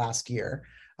passed last year.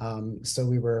 So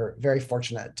we were very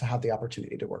fortunate to have the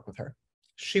opportunity to work with her.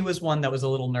 She was one that was a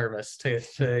little nervous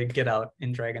to get out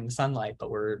in drag in the sunlight,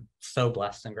 but we're so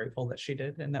blessed and grateful that she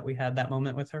did and that we had that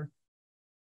moment with her.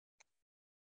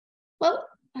 Well,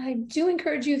 I do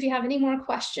encourage you, if you have any more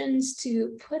questions,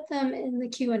 to put them in the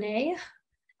Q&A.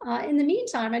 In the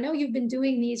meantime, I know you've been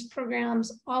doing these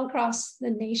programs all across the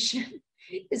nation.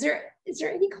 Is there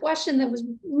any question that was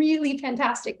really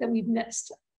fantastic that we've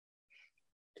missed?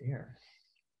 Dear.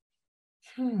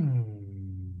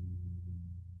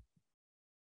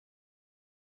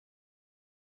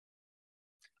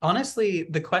 Honestly,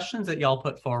 the questions that y'all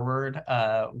put forward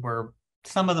were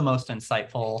some of the most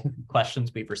insightful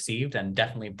questions we've received, and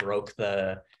definitely broke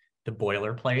the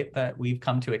boilerplate that we've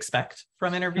come to expect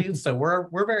from interviews. So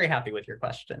we're very happy with your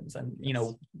questions, and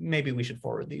maybe we should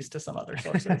forward these to some other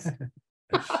sources.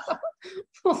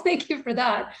 Well, thank you for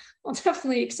that. I'll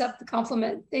definitely accept the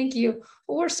compliment. Thank you.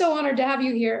 Well, we're so honored to have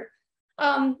you here.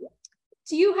 Do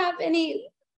you have any,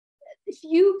 if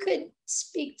you could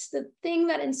speak to the thing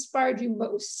that inspired you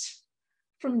most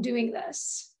from doing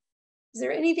this, is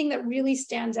there anything that really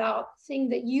stands out, thing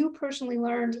that you personally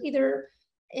learned, either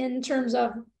in terms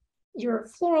of your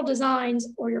floral designs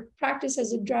or your practice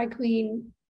as a drag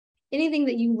queen, anything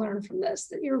that you learned from this,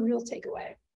 that your real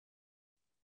takeaway?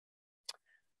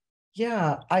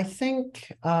 Yeah, I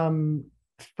think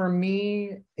for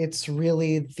me, it's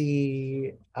really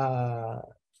the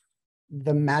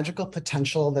magical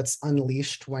potential that's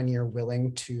unleashed when you're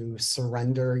willing to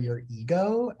surrender your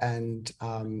ego and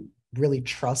really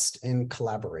trust in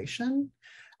collaboration.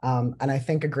 And I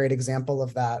think a great example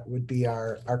of that would be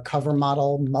our cover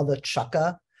model, Mother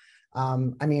Chukka.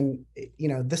 I mean,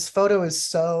 this photo is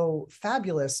so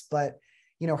fabulous, but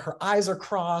her eyes are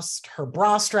crossed, her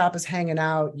bra strap is hanging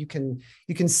out. You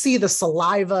can see the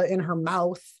saliva in her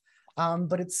mouth,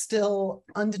 but it's still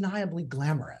undeniably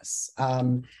glamorous.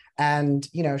 And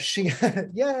she,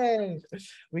 yay,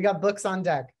 we got books on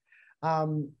deck.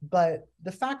 But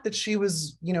the fact that she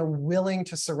was, willing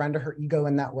to surrender her ego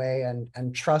in that way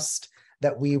and trust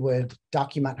that we would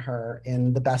document her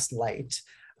in the best light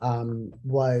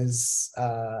was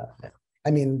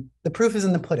I mean, the proof is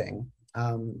in the pudding.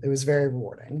 It was very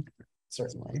rewarding,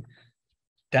 certainly.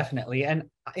 Definitely. And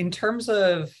in terms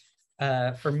of,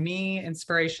 for me,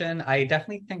 inspiration, I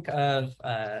definitely think of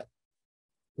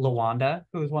Lawanda,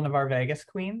 who is one of our Vegas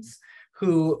queens,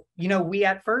 who, you know, we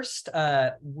at first,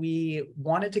 we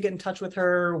wanted to get in touch with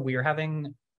her. We were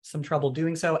having some trouble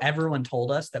doing so. Everyone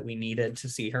told us that we needed to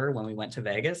see her when we went to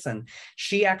Vegas. And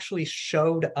she actually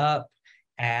showed up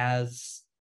as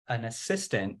an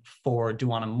assistant for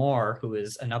Duana Moore, who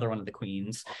is another one of the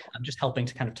queens, just helping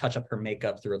to kind of touch up her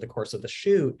makeup through the course of the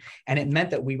shoot. And it meant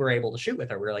that we were able to shoot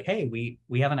with her. We were like, hey,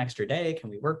 we have an extra day. Can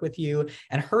we work with you?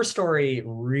 And her story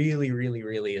really, really,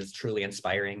 really is truly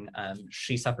inspiring.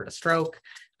 She suffered a stroke,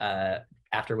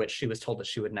 after which she was told that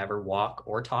she would never walk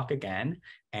or talk again.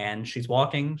 And she's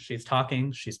walking, she's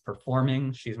talking, she's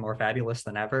performing, she's more fabulous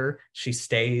than ever. She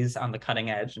stays on the cutting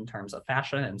edge in terms of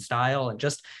fashion and style. And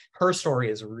just her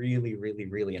story is really, really,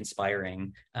 really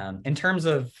inspiring. In terms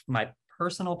of my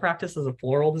personal practice as a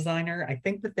floral designer, I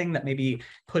think the thing that maybe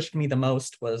pushed me the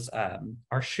most was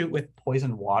our shoot with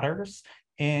Poison Waters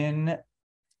in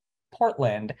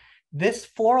Portland. This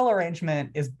floral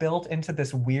arrangement is built into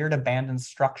this weird abandoned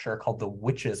structure called the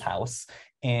Witch's House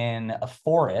in a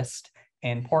forest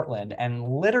in Portland, and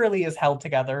literally is held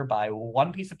together by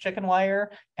one piece of chicken wire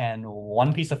and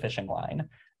one piece of fishing line.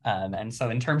 And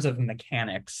so in terms of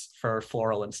mechanics for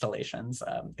floral installations,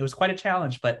 it was quite a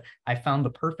challenge, but I found the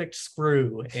perfect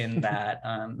screw in that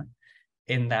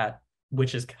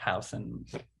witch's house and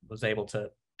was able to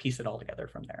piece it all together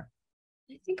from there.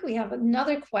 I think we have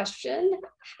another question.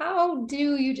 How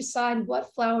do you decide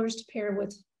what flowers to pair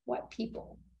with what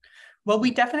people? Well,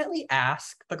 we definitely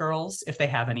ask the girls if they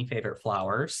have any favorite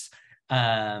flowers.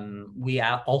 We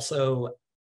also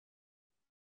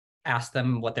ask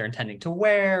them what they're intending to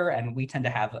wear, and we tend to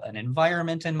have an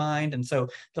environment in mind. And so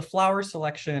the flower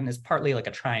selection is partly like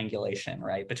a triangulation,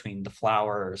 right, between the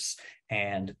flowers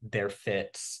and their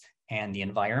fits and the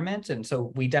environment. And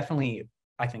so we definitely,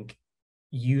 I think,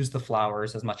 use the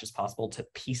flowers as much as possible to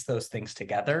piece those things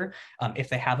together. If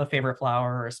they have a favorite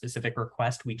flower or a specific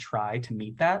request, we try to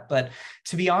meet that. But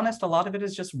to be honest, a lot of it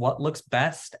is just what looks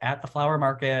best at the flower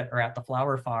market or at the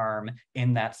flower farm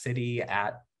in that city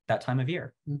at that time of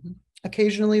year. Mm-hmm.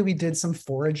 Occasionally we did some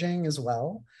foraging as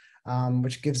well,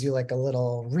 which gives you like a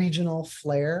little regional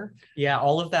flair. Yeah,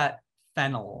 all of that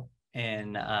fennel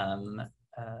in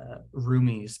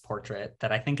Rumi's portrait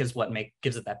that I think is what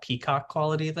gives it that peacock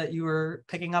quality that you were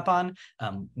picking up on.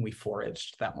 We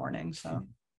foraged that morning, so.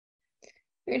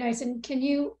 Very nice. And can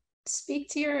you speak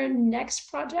to your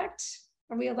next project?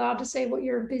 Are we allowed to say what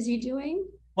you're busy doing?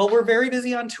 Well, we're very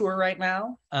busy on tour right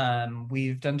now.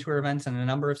 We've done tour events in a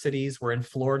number of cities. We're in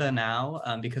Florida now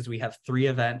because we have 3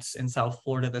 events in South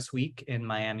Florida this week in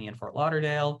Miami and Fort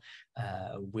Lauderdale.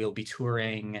 We'll be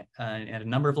touring at a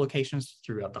number of locations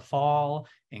throughout the fall,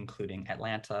 including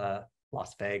Atlanta,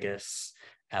 Las Vegas,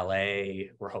 LA.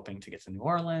 We're hoping to get to New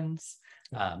Orleans,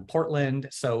 Portland.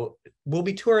 So we'll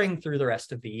be touring through the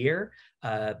rest of the year.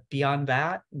 Beyond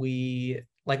that,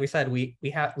 like we said, we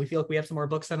feel like we have some more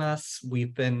books in us.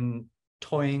 We've been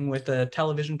toying with a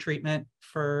television treatment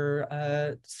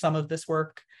for some of this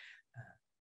work.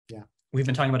 Yeah, we've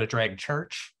been talking about a drag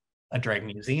church, a drag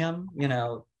museum. You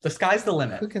know, the sky's the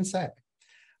limit. Who can say?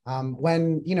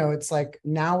 When, you know, it's like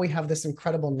now we have this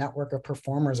incredible network of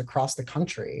performers across the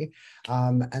country.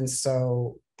 And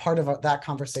so part of that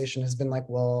conversation has been like,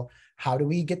 well, how do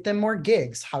we get them more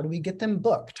gigs? How do we get them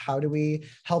booked? How do we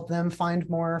help them find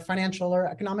more financial or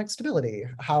economic stability?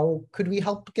 How could we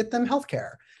help get them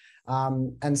healthcare?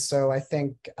 And so I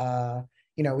think,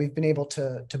 you know, we've been able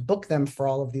to book them for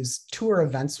all of these tour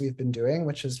events we've been doing,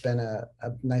 which has been a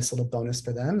nice little bonus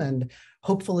for them. And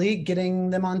hopefully getting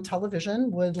them on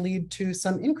television would lead to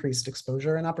some increased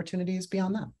exposure and opportunities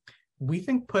beyond that. We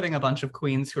think putting a bunch of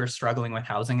queens who are struggling with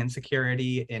housing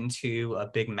insecurity into a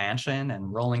big mansion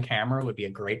and rolling camera would be a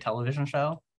great television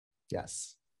show.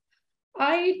 Yes.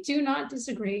 I do not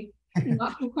disagree.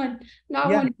 Not one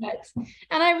bit.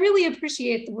 And I really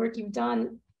appreciate the work you've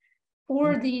done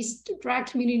for these drag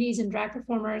communities and drag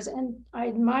performers. And I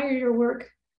admire your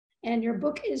work, and your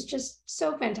book is just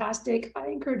so fantastic. I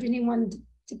encourage anyone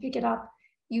to pick it up.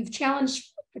 You've challenged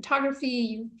photography,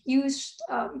 you've used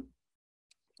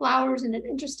flowers in an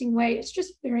interesting way. It's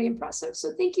just very impressive.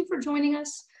 So thank you for joining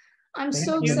us. I'm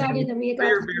so excited that we got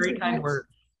your very kind words.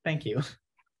 Thank you.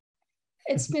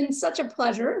 It's been such a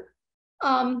pleasure.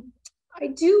 I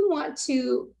do want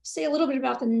to say a little bit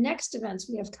about the next events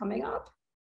we have coming up.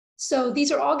 So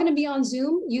these are all going to be on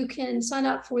Zoom. You can sign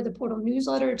up for the portal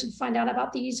newsletter to find out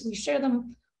about these. We share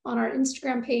them on our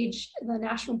Instagram page, the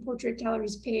National Portrait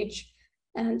Galleries page.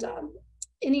 And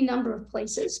any number of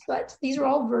places, but these are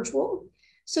all virtual.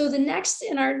 So the next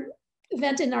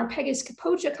event in our Pegues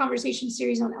Capoccia Conversation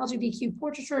Series on LGBTQ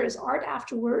Portraiture is Art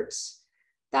Afterwards.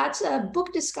 That's a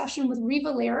book discussion with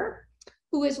Riva Lehrer,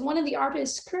 who is one of the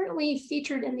artists currently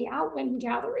featured in the Outwind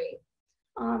Gallery.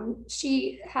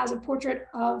 She has a portrait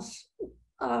of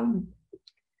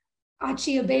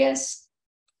Archiebaeus,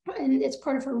 and it's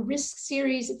part of her Risk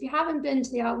series. If you haven't been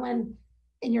to the Outwind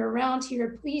and you're around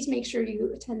here, please make sure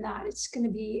you attend that. It's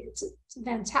a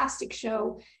fantastic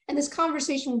show. And this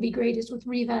conversation will be great. It's with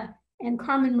Riva and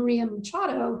Carmen Maria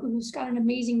Machado, who's got an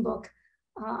amazing book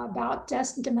about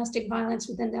domestic violence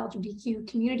within the LGBTQ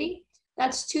community.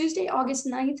 That's Tuesday, August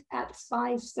 9th at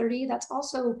 5:30. That's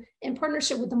also in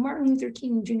partnership with the Martin Luther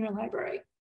King Jr. Library.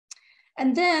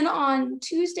 And then on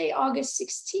Tuesday, August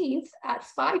 16th at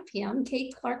 5 p.m.,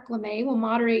 Kate Clark-LeMay will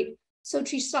moderate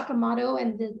Sochi Sakamoto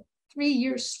and the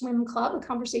 3-Year Swim Club, a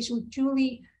conversation with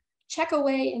Julie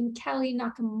Checkaway and Kelly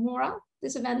Nakamura.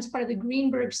 This event is part of the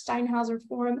Greenberg Steinhauser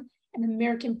Forum and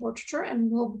American Portraiture,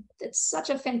 and it's such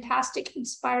a fantastic,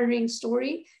 inspiring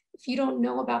story. If you don't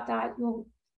know about that, you'll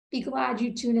be glad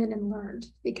you tuned in and learned,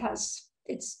 because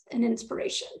it's an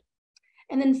inspiration.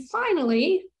 And then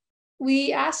finally,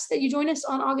 we ask that you join us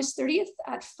on August 30th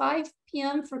at 5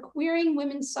 p.m. for Queering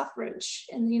Women's Suffrage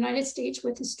in the United States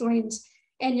with historians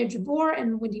Anya Jabor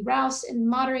and Wendy Rouse and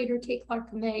moderator Kate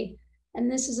Clark-LeMay.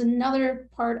 And this is another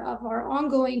part of our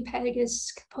ongoing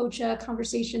Pegues Capoccia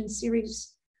Conversation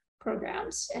Series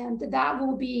programs. And that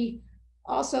will be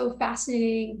also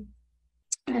fascinating.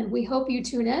 And we hope you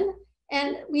tune in.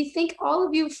 And we thank all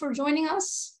of you for joining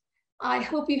us. I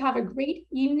hope you have a great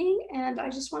evening. And I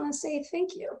just want to say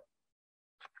thank you.